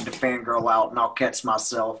started to fangirl out, and I'll catch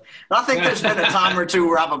myself. And I think there's been a time or two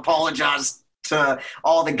where I've apologized to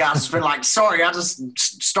all the guys. It's been like, sorry, I just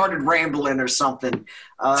started rambling or something.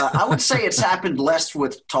 I would say it's happened less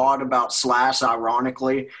with Todd about Slash,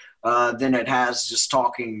 ironically, than it has just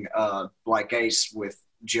talking like Ace with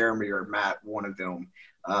Jeremy or Matt, one of them.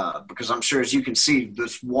 Because I'm sure, as you can see,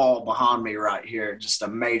 this wall behind me right here, just a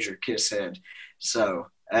major Kiss head. So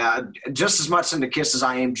just as much into Kiss as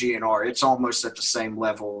I am GNR, it's almost at the same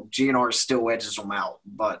level. GNR still edges them out,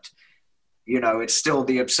 but it's still,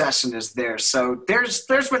 the obsession is there. So there's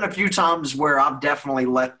been a few times where I've definitely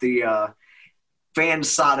let the fan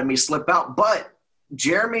side of me slip out. But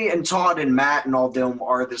Jeremy and Todd and Matt and all them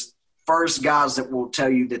are the first guys that will tell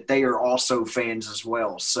you that they are also fans as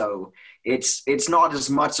well. So it's not as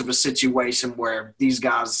much of a situation where these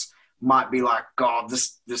guys might be like, God,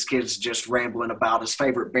 this kid's just rambling about his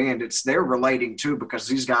favorite band. They're relating too, because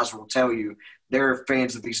these guys will tell you they're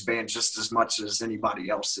fans of these bands just as much as anybody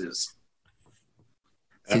else is.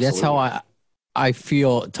 See, that's how I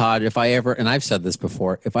feel, Todd. If I ever, and I've said this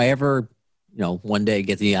before, if I ever, one day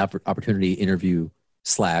get the opportunity to interview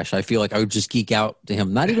Slash, I feel like I would just geek out to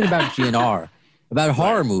him, not even about GNR, about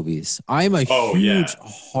horror movies. I'm a huge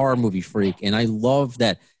horror movie freak, and I love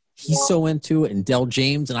that he's so into it, and Del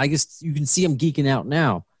James, and I guess you can see him geeking out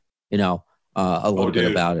now, a little bit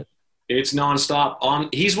about it. It's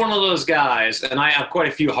nonstop. He's one of those guys, and I have quite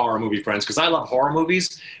a few horror movie friends because I love horror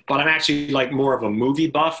movies, but I'm actually like more of a movie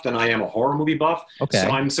buff than I am a horror movie buff. Okay. So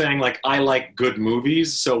I'm saying like I like good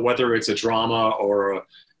movies. So whether it's a drama or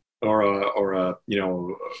or a you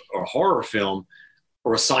know or a horror film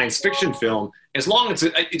or a science fiction film, as long as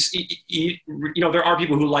it's you know, there are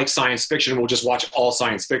people who like science fiction and will just watch all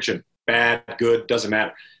science fiction, bad, good, doesn't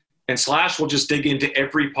matter. And Slash will just dig into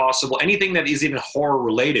every possible, anything that is even horror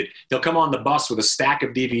related. He'll come on the bus with a stack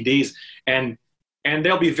of DVDs, and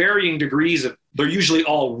there'll be varying degrees of, they're usually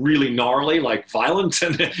all really gnarly, like violent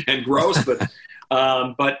and gross,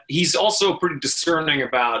 but he's also pretty discerning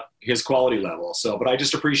about his quality level. So, but I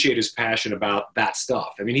just appreciate his passion about that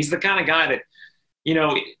stuff. I mean, he's the kind of guy that, you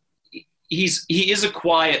know, he is a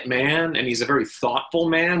quiet man, and he's a very thoughtful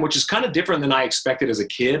man, which is kind of different than I expected as a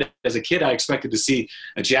kid. As a kid, I expected to see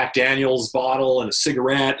a Jack Daniels bottle and a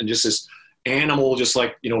cigarette and just this animal, just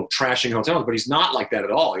like, you know, trashing hotels. But he's not like that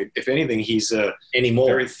at all. If anything, he's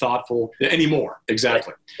very thoughtful. Anymore,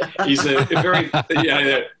 exactly. He's a very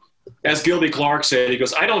as Gilby Clarke said, he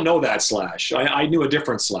goes, "I don't know that Slash. I knew a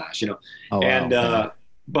different Slash, you know." Oh, wow. And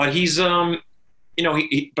but he's you know,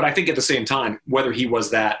 but I think at the same time, whether he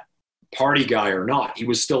was that party guy or not, he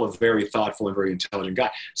was still a very thoughtful and very intelligent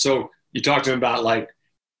guy. So you talk to him about like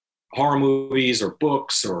horror movies or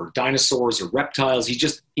books or dinosaurs or reptiles.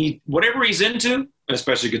 He whatever he's into,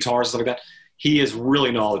 especially guitars, stuff like that, he is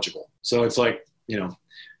really knowledgeable. So it's like, you know,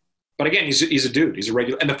 but again, he's a dude. He's a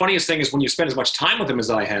regular. And the funniest thing is when you spend as much time with him as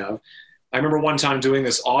I have. I remember one time doing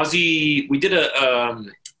this Aussie. We did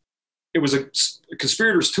it was a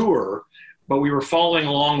Conspirators tour, but we were following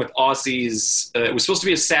along with Aussie's. It was supposed to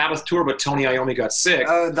be a Sabbath tour, but Tony Iommi got sick.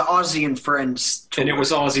 The Aussie and Friends tour. And it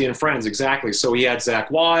was Aussie and Friends, exactly. So he had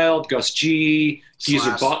Zakk Wylde, Gus G,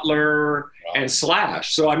 Geezer Butler, and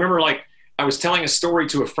Slash. So I remember, like, I was telling a story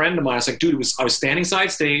to a friend of mine. I was like, dude, I was standing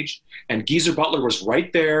side stage, and Geezer Butler was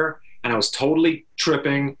right there, and I was totally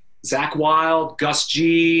tripping. Zakk Wylde, Gus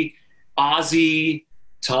G, Ozzy,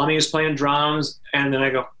 Tommy was playing drums, and then I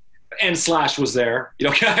go, and Slash was there. You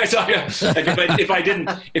know, like if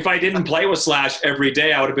I didn't play with Slash every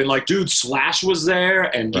day, I would have been like, dude, Slash was there,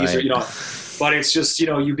 and Geezer, right. You know. But it's just, you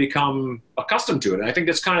know, you become accustomed to it. And I think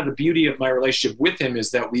that's kind of the beauty of my relationship with him,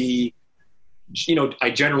 is that we, you know, I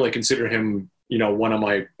generally consider him, you know, one of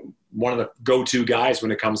the go-to guys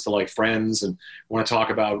when it comes to like friends and want to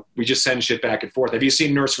talk about. We just send shit back and forth. Have you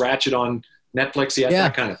seen Nurse Ratched on Netflix yet? Yeah.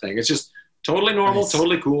 That kind of thing. It's just totally normal,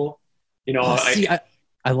 totally cool. You know,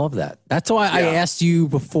 I love that. That's why I asked you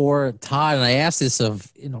before, Todd, and I asked this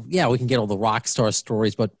of, you know, yeah, we can get all the rock star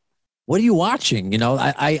stories, but what are you watching? You know,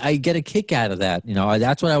 I get a kick out of that. You know,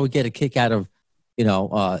 that's what I would get a kick out of, you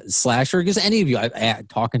know, Slasher, because any of you,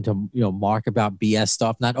 talking to, you know, Mark about BS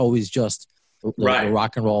stuff, not always just the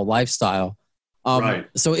rock and roll lifestyle. Right.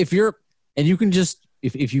 So if you're, and you can just,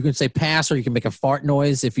 if you can say pass, or you can make a fart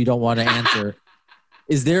noise if you don't want to answer,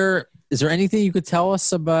 is there anything you could tell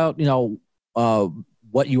us about, you know,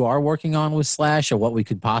 what you are working on with Slash, or what we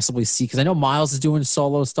could possibly see? Because I know Miles is doing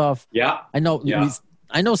solo stuff. Yeah. I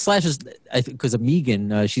know Slash is, because of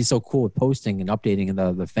Megan, she's so cool with posting and updating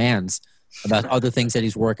the fans about other things that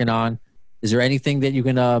he's working on. Is there anything that you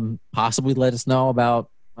can possibly let us know about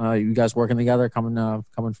you guys working together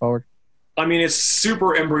coming forward? I mean, it's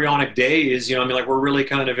super embryonic days. You know, I mean, like, we're really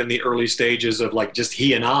kind of in the early stages of like just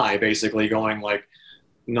he and I basically going like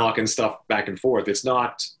knocking stuff back and forth. It's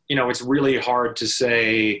not, you know, it's really hard to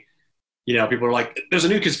say. You know, people are like, "There's a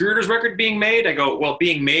new Conspirators record being made." I go, "Well,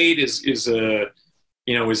 being made is a,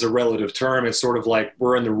 you know, is a relative term. It's sort of like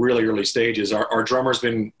we're in the really early stages. Our drummer's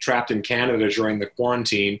been trapped in Canada during the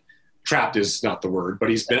quarantine. Trapped is not the word, but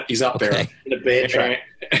he's up there in a bear trap.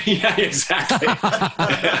 Yeah, exactly.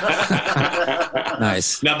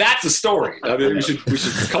 Nice. Now that's a story. I mean,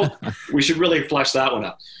 we should really flesh that one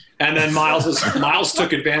out. And then Miles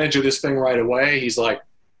took advantage of this thing right away. He's like,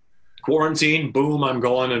 quarantine, boom, I'm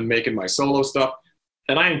going and making my solo stuff.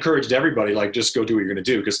 And I encouraged everybody, like, just go do what you're going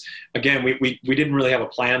to do. Because, again, we didn't really have a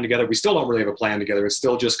plan together. We still don't really have a plan together. It's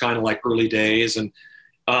still just kind of like early days. And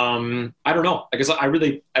I don't know. I guess I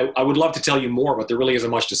would love to tell you more, but there really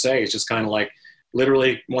isn't much to say. It's just kind of like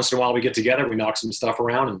literally once in a while we get together, we knock some stuff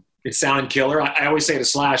around, and it's sounding killer. I always say to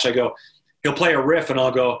Slash, I go, he'll play a riff, and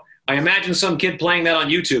I'll go, I imagine some kid playing that on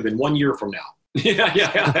YouTube in 1 year from now.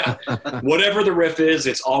 Yeah. Whatever the riff is,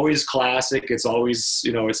 it's always classic. It's always,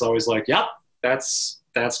 you know, it's always like, yep, that's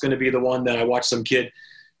going to be the one that I watch some kid,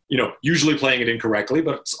 you know, usually playing it incorrectly,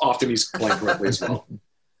 but often he's playing correctly as well.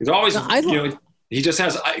 He's always, you know, he just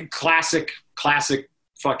has classic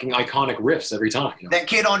fucking iconic riffs every time. You know? That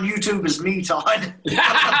kid on YouTube is me, Todd.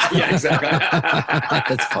 Yeah, exactly.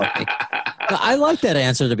 That's funny. I like that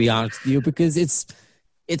answer, to be honest with you, because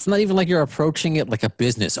it's not even like you're approaching it like a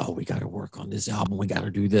business. Oh, we got to work on this album. We got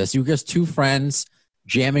to do this. You're just two friends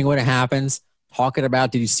jamming when it happens, talking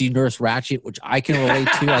about, did you see Nurse Ratched, which I can relate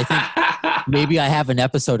to. I think maybe I have an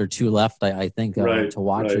episode or two left, I think, to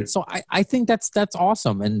watch it. So I think that's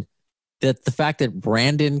awesome. And that the fact that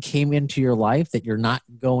Brandon came into your life, that you're not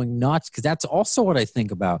going nuts, because that's also what I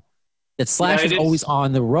think about. That Slash is always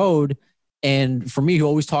on the road. And for me, who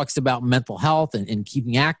always talks about mental health and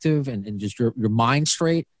keeping active and just your mind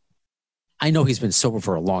straight, I know he's been sober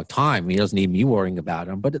for a long time. He doesn't need me worrying about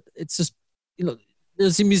him. But it's just,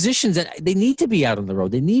 there's the musicians that they need to be out on the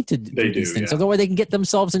road. They need to do these things. Otherwise, they can get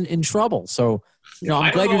themselves in trouble. So,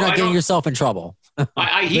 I'm glad you're not getting yourself in trouble.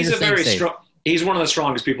 He's a very strong. He's one of the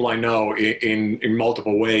strongest people I know in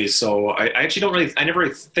multiple ways. So I actually I never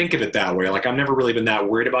really think of it that way. Like I've never really been that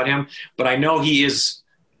worried about him, but I know he is.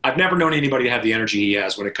 I've never known anybody to have the energy he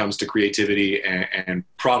has when it comes to creativity and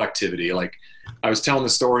productivity. Like I was telling the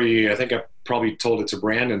story, I think I probably told it to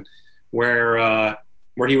Brandon, where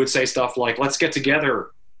he would say stuff like, "Let's get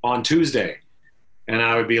together on Tuesday," and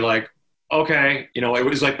I would be like, "Okay," it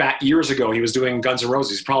was like back years ago. He was doing Guns N'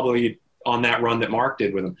 Roses, probably on that run that Mark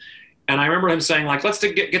did with him. And I remember him saying, like, let's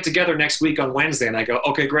get together next week on Wednesday. And I go,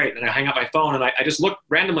 okay, great. And I hang up my phone, and I just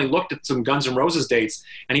randomly looked at some Guns N' Roses dates,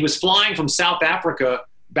 and he was flying from South Africa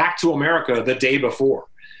back to America the day before.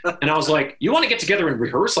 And I was like, you want to get together and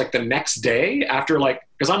rehearse like the next day after, like,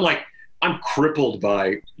 because I'm crippled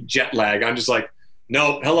by jet lag. I'm just like,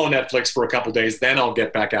 no, hello Netflix for a couple days, then I'll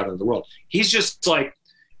get back out into the world. He's just like,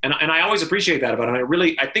 and I always appreciate that about him.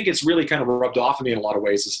 I think it's really kind of rubbed off on me in a lot of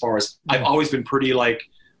ways, as far as I've always been pretty like,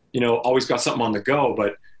 always got something on the go,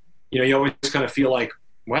 but you always kind of feel like,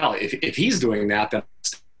 well, if he's doing that, then,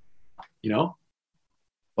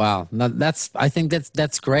 Wow. No, I think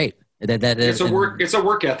that's great. It's a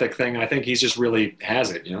work ethic thing. I think he's just really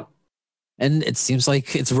has it, And it seems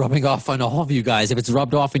like it's rubbing off on all of you guys. If it's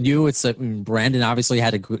rubbed off on you, Brandon obviously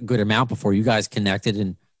had a good amount before you guys connected.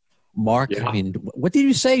 And Mark, I mean, what did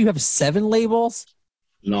you say? You have 7 labels?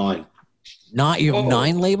 9. You have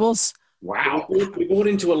 9 labels? Wow. We bought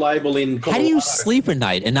into a label in Colorado. How do you sleep at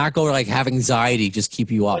night and not go like have anxiety just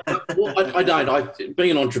keep you up? Well, I don't.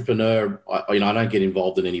 Being an entrepreneur, I don't get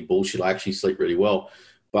involved in any bullshit. I actually sleep really well.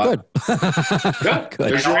 But Good.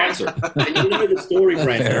 There's your answer. And the story,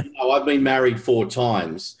 Brandon. I've been married 4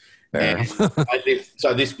 times. Fair. And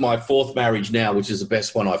this my 4th marriage now, which is the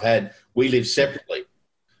best one I've had. We live separately.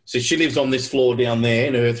 So she lives on this floor down there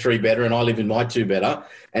in her 3-bedder, and I live in my 2-bedder.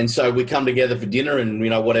 And so we come together for dinner and,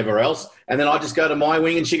 whatever else. And then I just go to my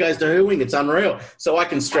wing and she goes to her wing. It's unreal. So I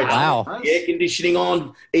can stretch the air conditioning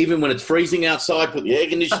on, even when it's freezing outside, put the air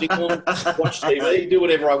conditioning on, watch TV, do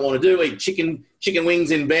whatever I want to do, eat chicken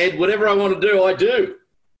wings in bed, whatever I want to do, I do.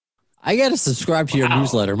 I got to subscribe to your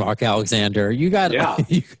newsletter, Mark Alexander. You got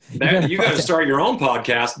you got to start your own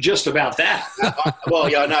podcast just about that. I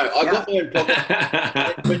know. I've got my own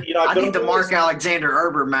podcast. But, I need the Mark Alexander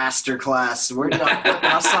Erber Masterclass. Where do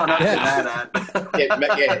I sign up for that at?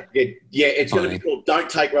 Yeah. It's going to be called "Don't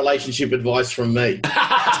Take Relationship Advice from Me." But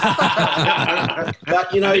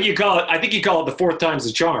I think you call it the 4th time's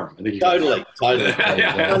the charm. I think totally. No. You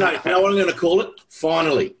know what I'm going to call it?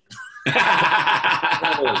 Finally.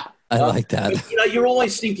 I like that. You're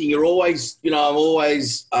always thinking. You're always, I'm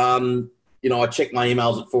always, I check my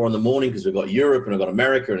emails at 4 a.m. because we've got Europe and I've got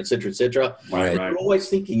America and et cetera, et cetera. Right. You're always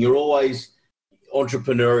thinking. You're always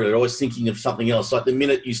entrepreneurial. You're always thinking of something else. Like the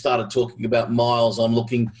minute you started talking about Miles, I'm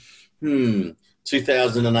looking,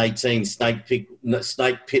 2018 Snake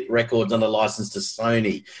Pit Records under license to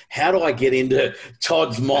Sony. How do I get into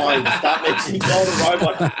Todd's mind? Start mentioning Golden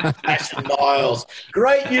Robot, Fashion Miles.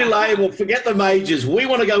 Great new label. Forget the majors. We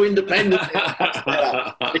want to go independent.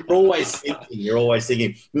 You're always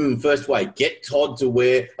thinking, first way, get Todd to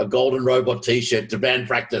wear a Golden Robot T-shirt to band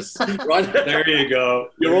practice. Right? There you go.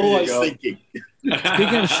 You're always thinking.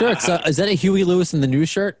 Speaking of shirts, is that a Huey Lewis in the News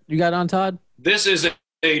shirt you got on, Todd? This is a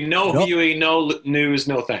Huey, no news,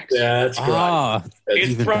 no thanks. Yeah, that's great.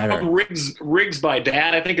 It's from Riggs by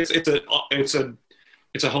Dad. I think it's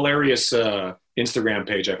a hilarious Instagram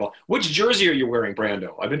page I follow. Which jersey are you wearing,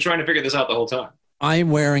 Brando? I've been trying to figure this out the whole time.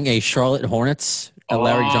 I'm wearing a Charlotte Hornets,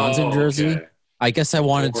 Larry Johnson jersey. Okay. I guess I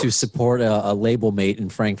wanted to support a label mate in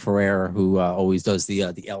Frank Ferrer who always does the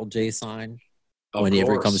LJ sign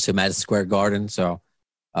whenever it comes to Madison Square Garden. So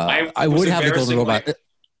I would have the Golden Robot.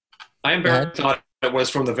 I thought it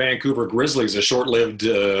was from the Vancouver Grizzlies, a short-lived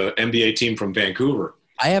NBA team from Vancouver.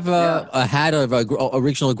 I have a hat of a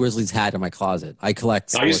original Grizzlies hat in my closet. I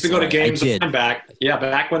collect sports. I used to go to games back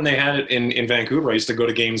when they had it in Vancouver. I used to go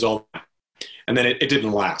to games all the time. And then it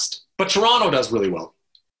didn't last. But Toronto does really well.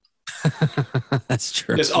 That's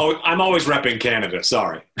true. I'm always repping Canada.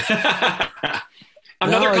 Sorry.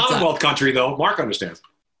 Another Commonwealth country, though. Mark understands.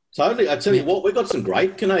 Totally. I tell you what, we've got some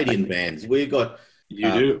great Canadian bands. We've got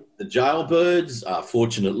You do. the Jailbirds,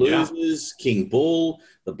 Fortunate Losers, King Bull,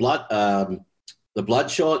 the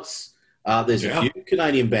Bloodshots. There's a few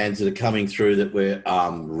Canadian bands that are coming through that we're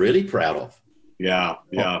really proud of. Yeah.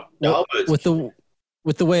 Well,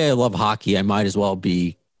 with the way I love hockey, I might as well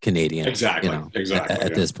be Canadian. Exactly.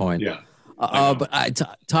 At this point. Yeah. But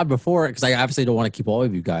Todd, before, because I obviously don't want to keep all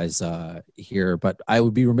of you guys here, but I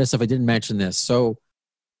would be remiss if I didn't mention this. So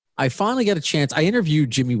I finally got a chance. I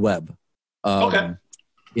interviewed Jimmy Webb. Okay.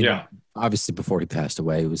 Obviously, before he passed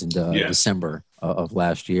away, it was in December of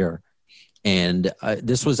last year. And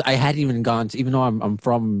I hadn't even gone to, even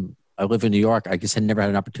though I live in New York, I just had never had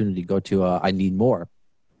an opportunity to go to I Need More.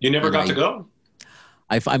 You never got to go?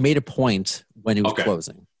 I made a point when it was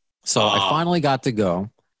closing. So I finally got to go.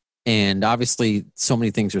 And obviously, so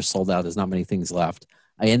many things are sold out. There's not many things left.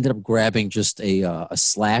 I ended up grabbing just a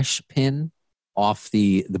Slash pin off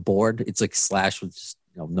the board. It's like Slash with just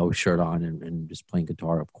no shirt on and just playing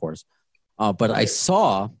guitar, of course. But I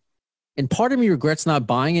saw, and part of me regrets not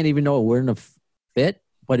buying it, even though it wouldn't have fit.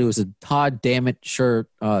 But it was a Todd Dammit shirt,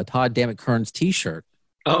 Todd Dammit Kearns T-shirt.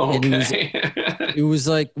 Oh, okay. And it was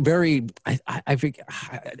like very. I think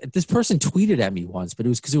this person tweeted at me once, but it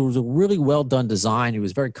was because it was a really well done design. It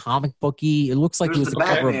was very comic booky. It looks like it was the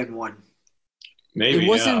Batman one. Maybe it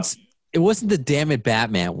wasn't. It wasn't the Damn It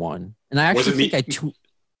Batman one. And I actually think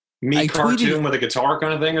I cartoon with a guitar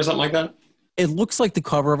kind of thing or something like that. It looks like the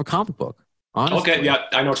cover of a comic book. Honestly. Okay, yeah,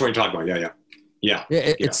 I know what you're talking about. Yeah.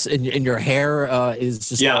 It's and your hair is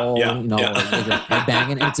just all like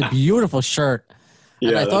banging. It's a beautiful shirt.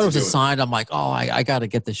 And I thought it was a sign. I'm like, oh, I got to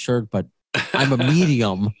get this shirt, but I'm a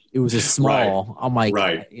medium. It was a small. I'm like,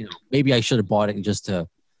 maybe I should have bought it just to.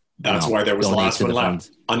 That's why there was the last one left.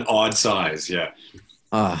 An odd size, yeah.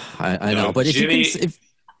 I know, but Jimmy,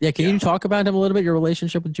 can you talk about him a little bit? Your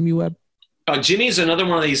relationship with Jimmy Webb? Jimmy's another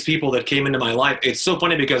one of these people that came into my life. It's so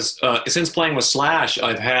funny because since playing with Slash,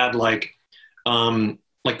 I've had I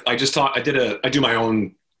do my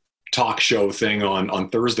own talk show thing on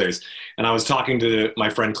Thursdays, and I was talking to my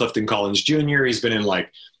friend Clifton Collins Jr. He's been in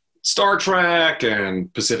like Star Trek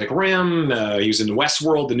and Pacific Rim. He was in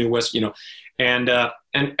Westworld, the new West, and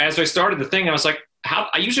as I started the thing, I was like,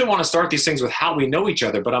 I usually want to start these things with how we know each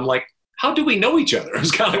other, but I'm like, how do we know each other? It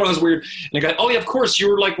was kind of like one of those weird, and I go, oh yeah, of course, you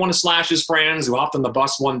were like one of Slash's friends who hopped on the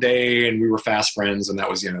bus one day and we were fast friends, and that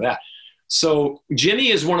was the end of that. So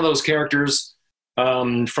Jimmy is one of those characters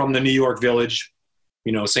from the New York Village,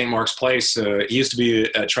 St. Mark's Place. He used to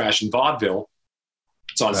be at Trash and Vaudeville.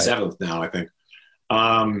 It's on 7th now, I think.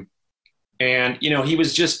 And he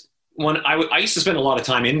was just I used to spend a lot of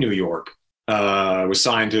time in New York. I was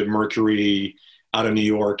signed to Mercury out of New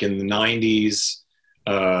York in the 90s.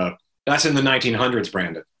 That's in the 1900s,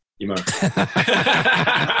 Brandon. You might.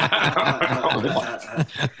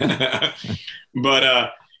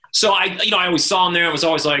 But so I always saw him there. I was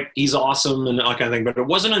always like, he's awesome and that kind of thing. But it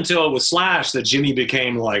wasn't until it was Slash that Jimmy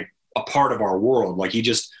became like a part of our world. Like he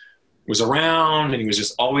just was around and he was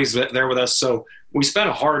just always there with us. So we spent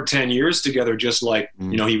a hard 10 years together. Just like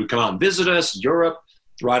he would come out and visit us, Europe,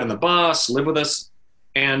 ride on the bus, live with us,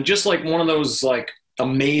 and just like one of those like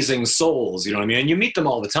amazing souls, you know what I mean? And you meet them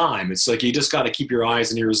all the time. It's like you just got to keep your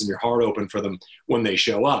eyes and ears and your heart open for them when they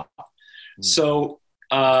show up. So,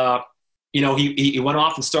 he went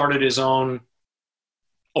off and started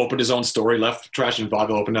opened his own store. He left Trash and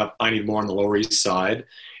Vaudeville, opened up I Need More on the Lower East Side.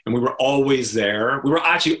 And we were always there. We were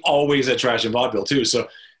actually always at Trash and Vaudeville too. So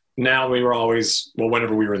now we were always,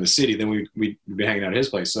 whenever we were in the city, then we'd be hanging out at his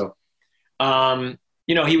place. So,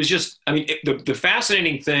 he was just, the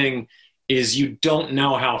fascinating thing is you don't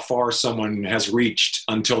know how far someone has reached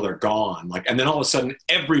until they're gone. Like, and then all of a sudden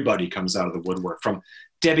everybody comes out of the woodwork, from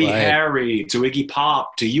Debbie Harry to Iggy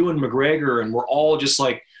Pop to Ewan McGregor. And we're all just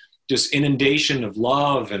like, just inundation of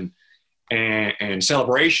love and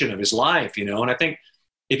celebration of his life, And I think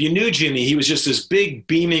if you knew Jimmy, he was just this big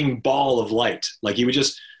beaming ball of light. Like he would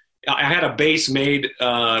just, I had a bass made,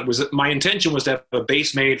 my intention was to have a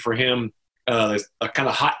bass made for him, a kind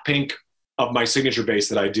of hot pink of my signature bass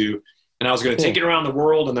that I do. And I was going to take it around the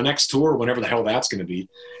world on the next tour, whenever the hell that's going to be.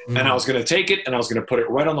 And I was going to take it and I was going to put it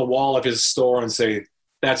right on the wall of his store and say,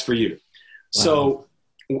 that's for you. Wow. So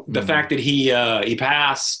the fact that he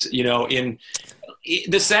passed,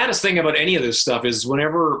 the saddest thing about any of this stuff is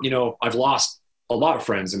whenever, I've lost a lot of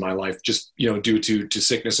friends in my life just, due to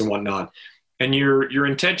sickness and whatnot. And your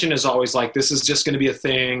intention is always like, this is just going to be a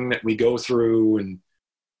thing that we go through and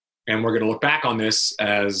we're going to look back on this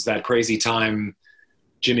as that crazy time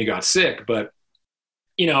Jimmy got sick. But,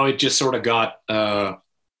 it just sort of got,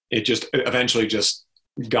 it just eventually just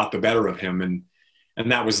got the better of him. And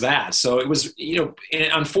And that was that. So it was,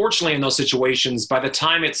 unfortunately in those situations, by the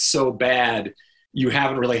time it's so bad, you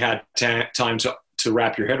haven't really had time to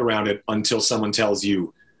wrap your head around it until someone tells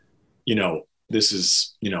you, this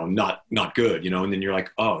is, not good, and then you're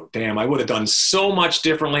like, oh, damn, I would have done so much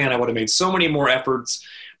differently and I would have made so many more efforts.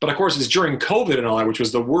 But of course, it's during COVID and all that, which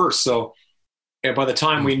was the worst. So by the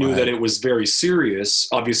time we knew that it was very serious,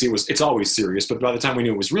 obviously it's always serious, but by the time we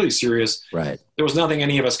knew it was really serious, right, there was nothing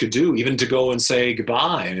any of us could do, even to go and say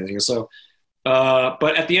goodbye and anything. So,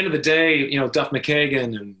 but at the end of the day, Duff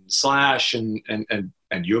McKagan and Slash and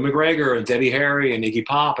Ewan McGregor and Debbie Harry and Iggy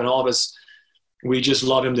Pop and all of us, we just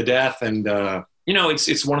love him to death. And,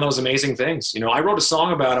 it's one of those amazing things. I wrote a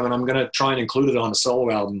song about him and I'm going to try and include it on a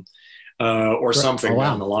solo album or something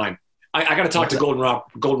down the line. I got to talk to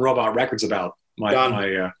Golden Robot Records about my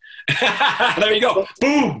there you go.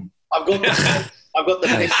 Boom. I've got the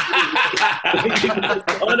best.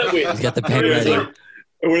 He's got the pen ready.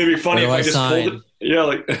 Wouldn't it be funny if I just pulled it? Yeah,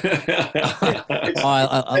 like.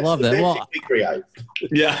 I love that. Well,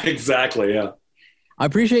 yeah, exactly. Yeah. I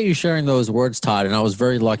appreciate you sharing those words, Todd. And I was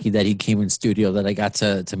very lucky that he came in studio, that I got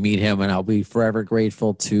to meet him, and I'll be forever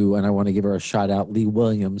grateful to. And I want to give her a shout out, Lee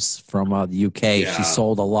Williams from the UK. Yeah. She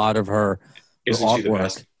sold a lot of her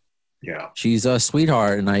artwork. Yeah, she's a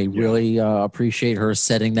sweetheart, and I really appreciate her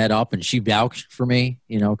setting that up. And she vouched for me,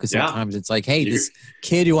 because sometimes it's like, hey, this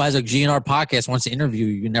kid who has a GNR podcast wants to interview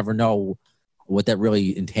you. You never know what that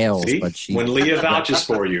really entails. See? But when Leah vouches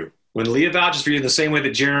for you, the same way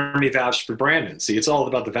that Jeremy vouched for Brandon. See, it's all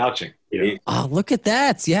about the vouching. Oh, look at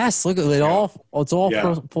that! Yes, look at it all. It's all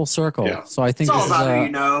full circle. Yeah. So I think it's all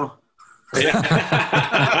about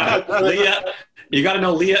Leah. You got to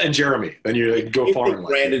know Leah and Jeremy. Then you go far.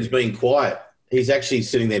 Brandon's being quiet. He's actually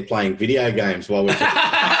sitting there playing video games while we're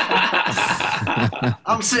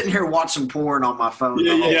I'm sitting here watching porn on my phone.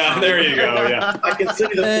 Yeah, there you go. Yeah. I can see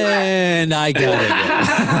the flash. And I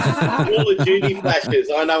got it. All the Duty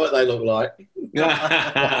flashes. I know what they look like.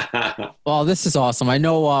 Well, this is awesome. I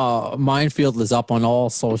know Minefield is up on all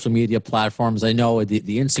social media platforms. I know the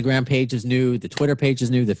Instagram page is new. The Twitter page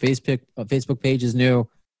is new. The Facebook page is new.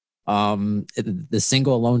 The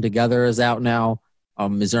single Alone Together is out now.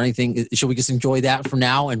 Is there anything, should we just enjoy that for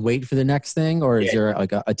now and wait for the next thing, or is there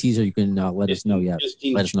like a teaser you can let us know yet? Just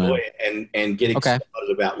enjoy it and get excited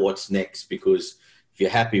about what's next, because if you're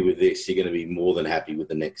happy with this, you're going to be more than happy with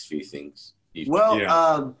the next few things.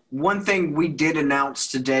 One thing we did announce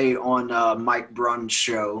today on Mike Brunn's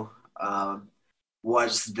show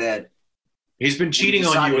was that he's been cheating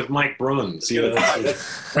on you with Mike Brunn. See,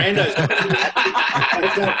 Brando's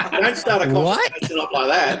don't start a conversation up like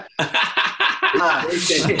that. I'm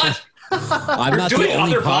not the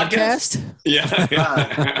only podcast.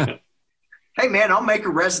 Yeah. Hey man, I'll make a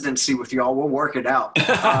residency with y'all. We'll work it out.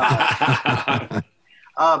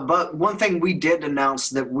 But one thing we did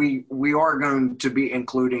announce that we are going to be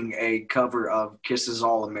including a cover of Kiss's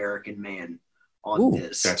All American Man on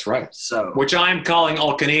this. That's right. So, which I'm calling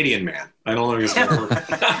All Canadian Man. I don't know if it's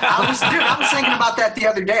I was thinking about that the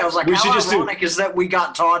other day. I was like, how ironic is that we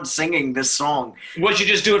got Todd singing this song? We should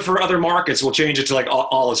just do it for other markets. We'll change it to like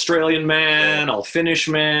All Australian Man, All Finnish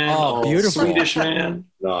Man, All beautiful. Swedish Man.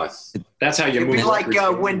 Nice. That's how you move. It'd be like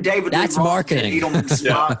when David Lee Roth did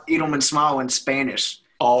Edelman Smile in Spanish.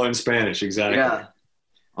 All in Spanish, exactly. Yeah.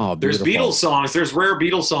 Oh, there's Beatles songs. There's rare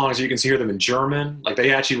Beatles songs. You can hear them in German. Like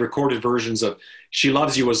they actually recorded versions of "She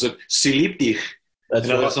Loves You" was a "Sie liebt dich" and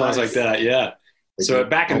other songs like that. Yeah. So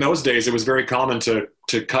back in those days, it was very common to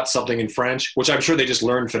cut something in French, which I'm sure they just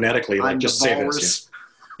learned phonetically. Like just say this.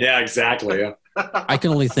 Yeah, exactly. Yeah. I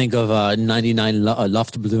can only think of 99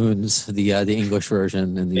 Luftballons, the English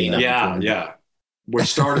version, and the yeah. Which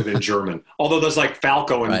started in German. Although there's like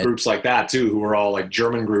Falco and groups like that too, who were all like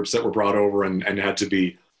German groups that were brought over and had to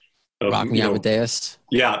be Rock Me Amadeus.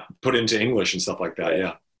 Yeah, put into English and stuff like that.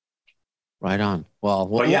 Yeah. Right on. Well,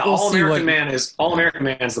 All American Man is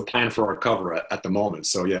the plan for our cover at the moment.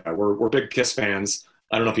 So yeah, we're big Kiss fans.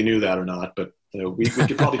 I don't know if you knew that or not, but we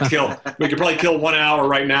could probably kill 1 hour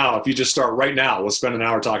right now if you just start right now. We'll spend an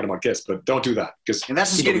hour talking about Kiss, but don't do that and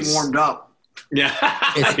that's just getting warmed up. Yeah,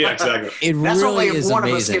 yeah, exactly. That's only if one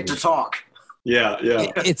of us get to talk. Yeah.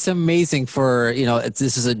 It's amazing for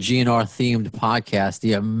this is a GNR themed podcast.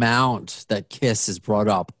 The amount that Kiss has brought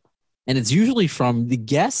up, and it's usually from the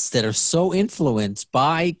guests that are so influenced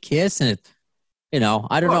by Kiss, and I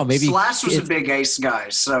don't know, maybe Slash was a big Ace guy,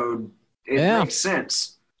 so it makes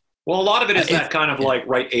sense. Well, a lot of it is that kind of like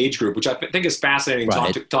right age group, which I think is fascinating.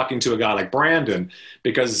 Talking to a guy like Brandon,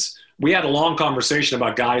 because we had a long conversation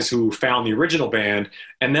about guys who found the original band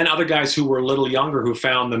and then other guys who were a little younger who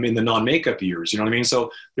found them in the non-makeup years. You know what I mean?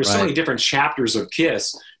 So there's so many different chapters of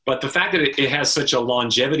Kiss, but the fact that it has such a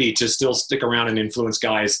longevity to still stick around and influence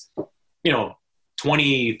guys,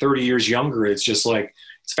 20, 30 years younger, it's just like,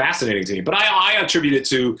 it's fascinating to me. But I attribute it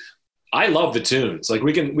to, I love the tunes. Like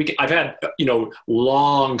we can, I've had,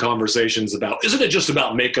 long conversations about, isn't it just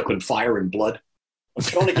about makeup and fire and blood? I'm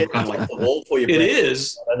trying to get the wall for you. It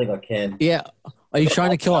is. I don't think I can. Yeah. Are you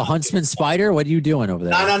trying to kill a huntsman spider? What are you doing over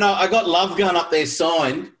there? No. I got Love Gun up there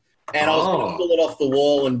signed, and I was going to pull it off the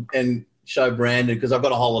wall and show Brandon because I've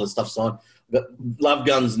got a whole lot of stuff signed. But Love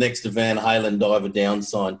Gun's next to Van Halen Diver Down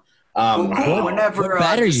signed. Whenever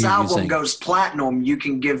this album goes platinum, you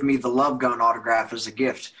can give me the Love Gun autograph as a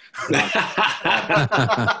gift.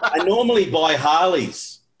 I normally buy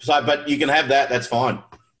Harleys, but you can have that. That's fine.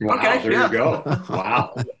 Wow, okay, there you go.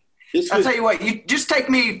 Wow. I'll tell you what, you just take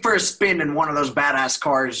me for a spin in one of those badass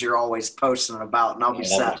cars you're always posting about, and I'll be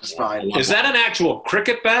satisfied. Is that an actual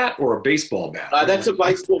cricket bat or a baseball bat? That's a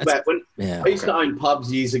baseball bat. I used to own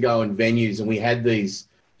pubs years ago and venues, and we had these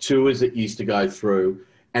tours that used to go through,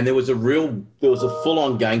 and there was a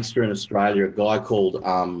full-on gangster in Australia, a guy called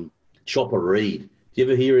Chopper Reed. Did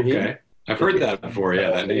you ever hear of him? Okay. I've heard that before, yeah.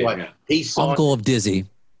 That name, yeah. He's Uncle of Dizzy.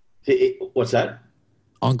 What's that?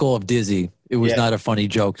 Uncle of Dizzy. It was not a funny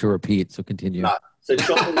joke to repeat, so continue. No. So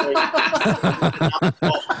Chopper Reed,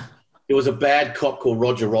 there was a bad cop called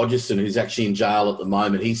Roger Rogerson who's actually in jail at the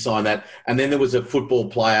moment. He signed that. And then there was a football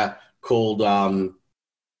player called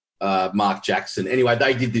Mark Jackson. Anyway,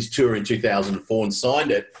 they did this tour in 2004 and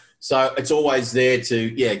signed it. So it's always there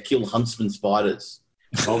to, kill huntsman spiders.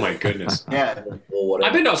 Oh, my goodness. Yeah.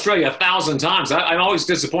 I've been to Australia 1,000 times. I'm always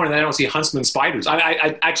disappointed that I don't see huntsman spiders.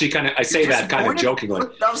 I actually I say that kind of jokingly.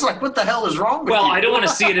 I was like, what the hell is wrong with you? Well, I don't want to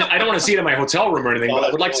see it. I don't want to see it in my hotel room or anything, but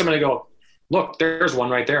I would like someone to go, look, there's one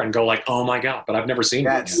right there, and go like, oh, my God, but I've never seen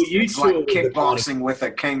it. It's like kickboxing with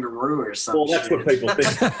a kangaroo or something. Well, that's what people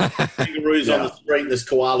think. Kangaroos on the street, there's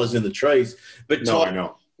koalas in the trees. But no, I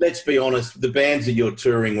know. Let's be honest, the bands that you're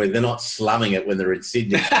touring with, they're not slumming it when they're in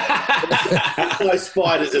Sydney. There's no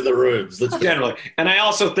spiders in the rooms. Generally. And I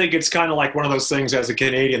also think it's kind of like one of those things as a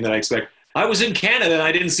Canadian that I expect. I was in Canada and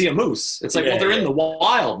I didn't see a moose. It's like, they're in the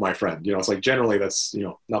wild, my friend. It's like generally that's,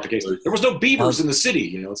 not the case. There was no beavers in the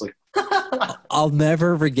city. It's like. I'll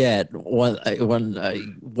never forget when I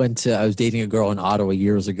was dating a girl in Ottawa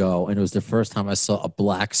years ago, and it was the first time I saw a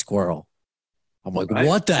black squirrel. I'm like,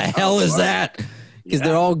 what the hell is that? Because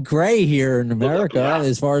they're all gray here in America,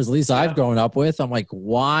 as far as at least I've grown up with. I'm like,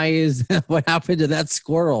 what happened to that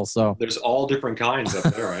squirrel? So there's all different kinds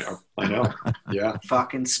up there. I know. Yeah.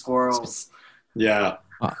 Fucking squirrels. Yeah.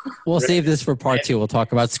 We'll save this for part 2. We'll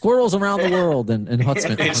talk about squirrels around the world and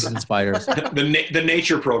huntsman spiders. The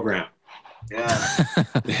nature program.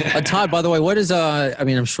 Yeah. Todd, by the way, what is,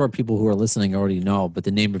 I'm sure people who are listening already know, but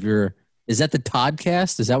the name of is that the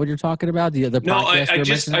Toddcast? Is that what you're talking about? The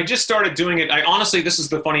podcast I just started doing it. Honestly, this is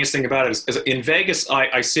the funniest thing about it is in Vegas,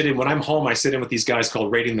 when I'm home, I sit in with these guys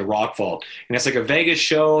called Rating the Rock Vault. And it's like a Vegas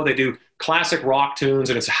show. They do classic rock tunes,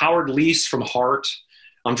 and it's Howard Leese from Heart.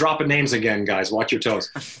 I'm dropping names again, guys. Watch your toes.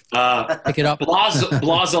 Pick it up.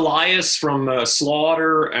 Blas Elias from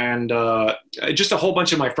Slaughter, and just a whole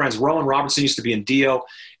bunch of my friends. Rowan Robertson used to be in Dio.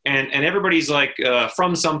 And everybody's like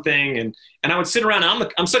from something, and I would sit around.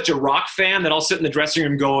 I'm such a rock fan that I'll sit in the dressing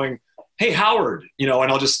room going, "Hey Howard," and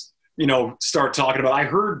I'll just start talking about. I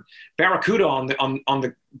heard Barracuda on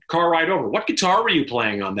the car ride over. What guitar were you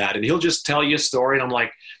playing on that? And he'll just tell you a story, and I'm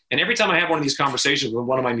like, and every time I have one of these conversations with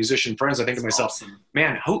one of my musician friends, I think to myself,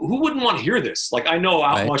 man, who wouldn't want to hear this? Like I know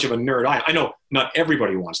how much of a nerd I know. Not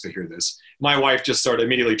everybody wants to hear this. My wife just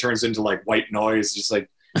immediately turns into like white noise, just like.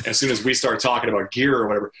 As soon as we start talking about gear or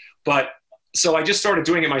whatever. But so I just started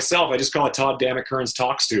doing it myself. I just call it Todd Dammit Kearns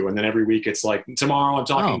Talks To. And then every week it's like, tomorrow I'm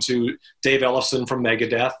talking to Dave Ellefson from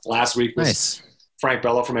Megadeth. Last week was Frank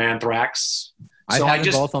Bello from Anthrax. I've had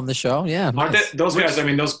them both on the show. Yeah. Those guys,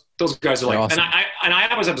 those guys are like, awesome. and I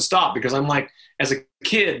always have to stop because I'm like, as a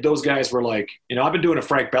kid, those guys were like, I've been doing a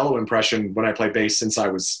Frank Bello impression when I play bass since I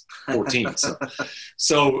was 14.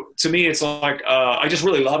 So to me, it's like, I just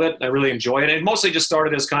really love it. I really enjoy it. It mostly just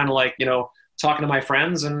started as kind of like, talking to my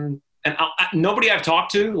friends and nobody I've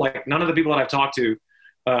talked to, like none of the people that I've talked to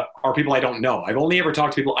are people I don't know. I've only ever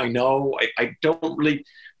talked to people I know. I don't really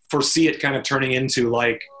foresee it kind of turning into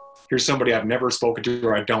like, here's somebody I've never spoken to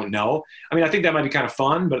or I don't know. I think that might be kind of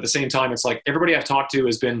fun, but at the same time, it's like everybody I've talked to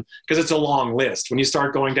has been, because it's a long list. When you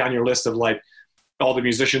start going down your list of like all the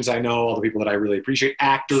musicians I know, all the people that I really appreciate,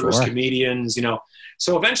 actors, comedians,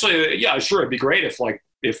 So eventually, sure, it'd be great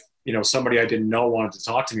if somebody I didn't know wanted to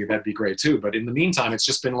talk to me, that'd be great too. But in the meantime, it's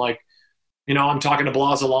just been like, I'm talking to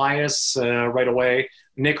Blas Elias right away.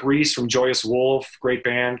 Nick Reese from Joyous Wolf, great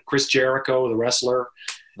band. Chris Jericho, the wrestler,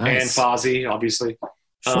 and Fozzy, obviously.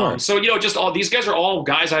 Sure. So, just all these guys are all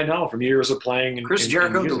guys I know from years of playing. Chris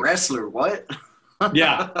Jericho, the wrestler, what?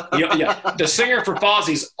 Yeah. The singer for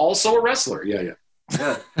Fozzy's also a wrestler. Yeah.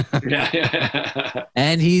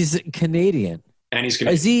 And he's Canadian.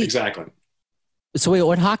 Exactly. So wait,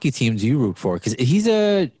 what hockey team do you root for? Because he's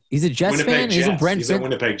a Jets Winnipeg fan. Jets. Isn't Brent He's Fitz? a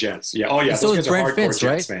Winnipeg Jets. Yeah. Oh yeah. So those is guys are Brent hardcore Fitz,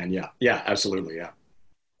 Jets right? fan. Yeah. Yeah. Absolutely. Yeah.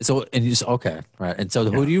 So and you okay, right? And so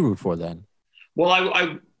who do you root for then? Well,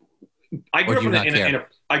 I grew up in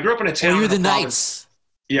a town. Oh, you're the in a province. Knights.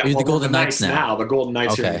 Yeah, you're the Golden Knights now. The Golden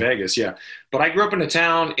Knights here in Okay. Vegas. Yeah, but I grew up in a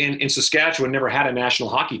town in Saskatchewan, never had a national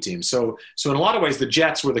hockey team. So in a lot of ways, the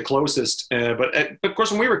Jets were the closest. But of course,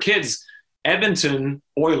 when we were kids, Edmonton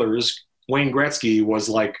Oilers, Wayne Gretzky was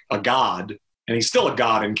like a god, and he's still a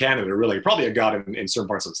god in Canada. Really, probably a god in certain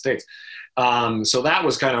parts of the states. So that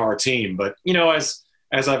was kind of our team. But as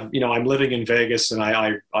I've I'm living in Vegas, and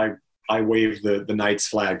I wave the Knights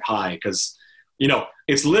flag high because.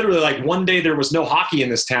 It's literally like one day there was no hockey in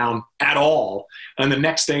this town at all. And the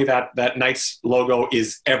next day that Knights logo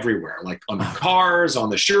is everywhere, like on the cars, on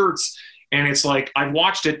the shirts. And it's like, I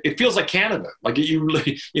watched it. It feels like Canada. Like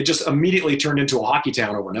it just immediately turned into a hockey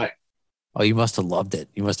town overnight. Oh, you must have loved it.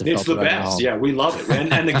 You must have It's felt the it right best. now. Yeah, we love it.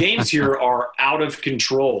 And the games here are out of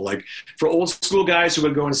control. Like for old school guys who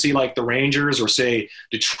would go and see like the Rangers or say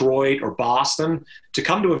Detroit or Boston, to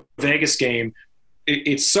come to a Vegas game,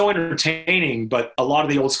 it's so entertaining, but a lot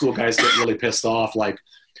of the old school guys get really pissed off. Like,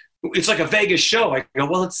 it's like a Vegas show. I go,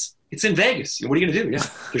 well, it's in Vegas. What are you going to do? Yeah.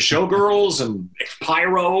 There's showgirls and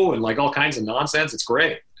pyro and like all kinds of nonsense. It's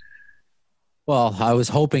great. Well, I was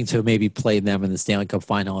hoping to maybe play them in the Stanley Cup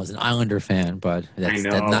final as an Islander fan, but that's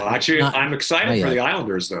I know. Actually, I'm excited for yet. the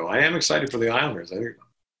Islanders, though. I am excited for the Islanders.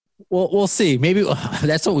 Well, we'll see. Maybe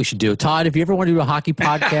that's what we should do. Todd, if you ever want to do a hockey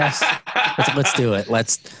podcast, let's do it.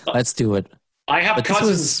 Let's do it. I have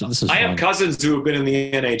cousins. This was I have fun. cousins who have been in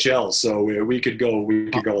the NHL, so we could go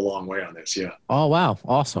a long way on this. Yeah. Oh wow,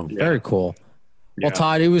 awesome, Yeah. very cool. Yeah. Well,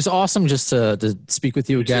 Todd, it was awesome just to speak with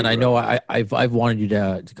you again. too, I know bro. I've wanted you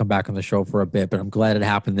to come back on the show for a bit, but I'm glad it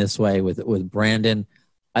happened this way with Brandon.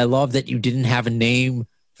 I love that you didn't have a name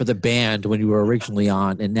for the band when you were originally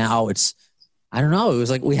on, and now it's I don't know. It was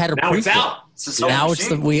like we had a Now it's prequel. out. Now it's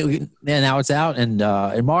now it's out,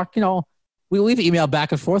 and Mark, we've emailed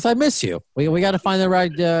back and forth. I miss you. We got to find the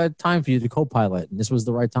right time for you to co-pilot, and this was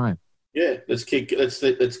the right time. Yeah, let's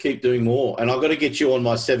keep doing more. And I've got to get you on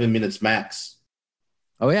my 7 minutes max.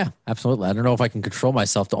 Oh yeah, absolutely. I don't know if I can control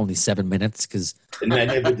myself to only 7 minutes because And they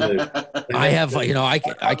never do. I have, I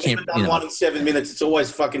I've can't. never done one in 7 minutes. It's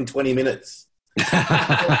always fucking 20 minutes.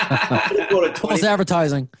 I've got a 20 False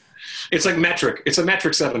advertising. It's like metric. It's a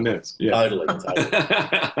metric 7 minutes. Yeah. Totally.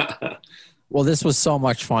 Well, this was so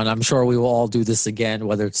much fun. I'm sure we will all do this again,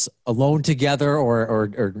 whether it's alone together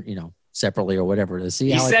or separately or whatever. To see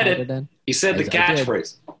He how said I it. in. He said the I did.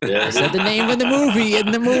 catchphrase. I said the name of the movie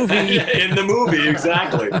in the movie. In the movie,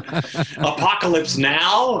 exactly. Apocalypse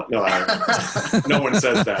Now? No one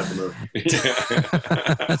says that in the movie.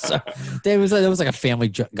 So, that was like a Family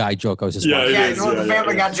Guy joke. I was just Yeah, watching. it Yeah, is, the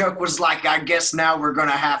Family Guy joke was like, I guess now we're going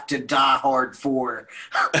to have to die hard for.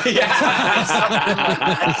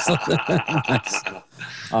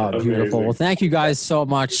 Oh, beautiful. Amazing. Well, thank you guys so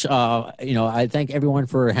much. I thank everyone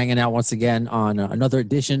for hanging out once again on another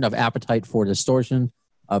edition of Appetite for Distortion.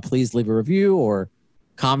 Please leave a review or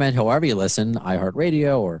comment however you listen,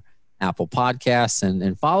 iHeartRadio or Apple Podcasts,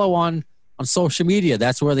 and follow on social media.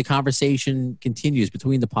 That's where the conversation continues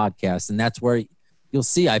between the podcasts, and that's where you'll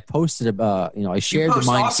see I posted I shared You post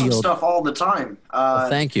the awesome Minefield stuff all the time. Well,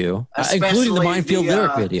 thank you, including the especially Minefield the,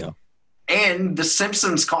 lyric video. And the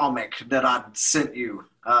Simpsons comic that I sent you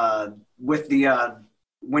with the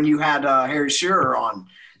when you had Harry Shearer on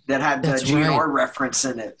that had the That's GNR right. reference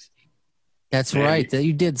in it. That's Man. right. That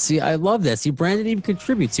you did. See, I love this. See, Brandon even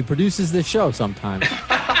contributes. He produces this show sometimes. Hey,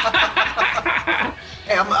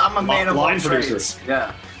 I'm a man of all Line producer. trades.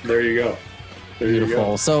 Yeah. There you go. There you Beautiful.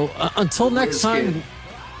 go. So until next is time,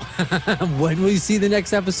 when will you see the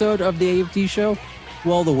next episode of the AFT show?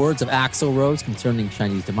 Well, the words of Axl Rose concerning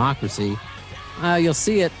Chinese democracy. You'll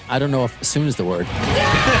see it. I don't know if soon is the word.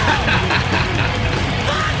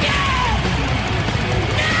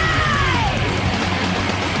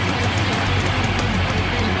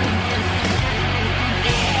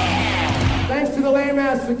 Thanks to the lame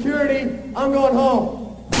ass security, I'm going home.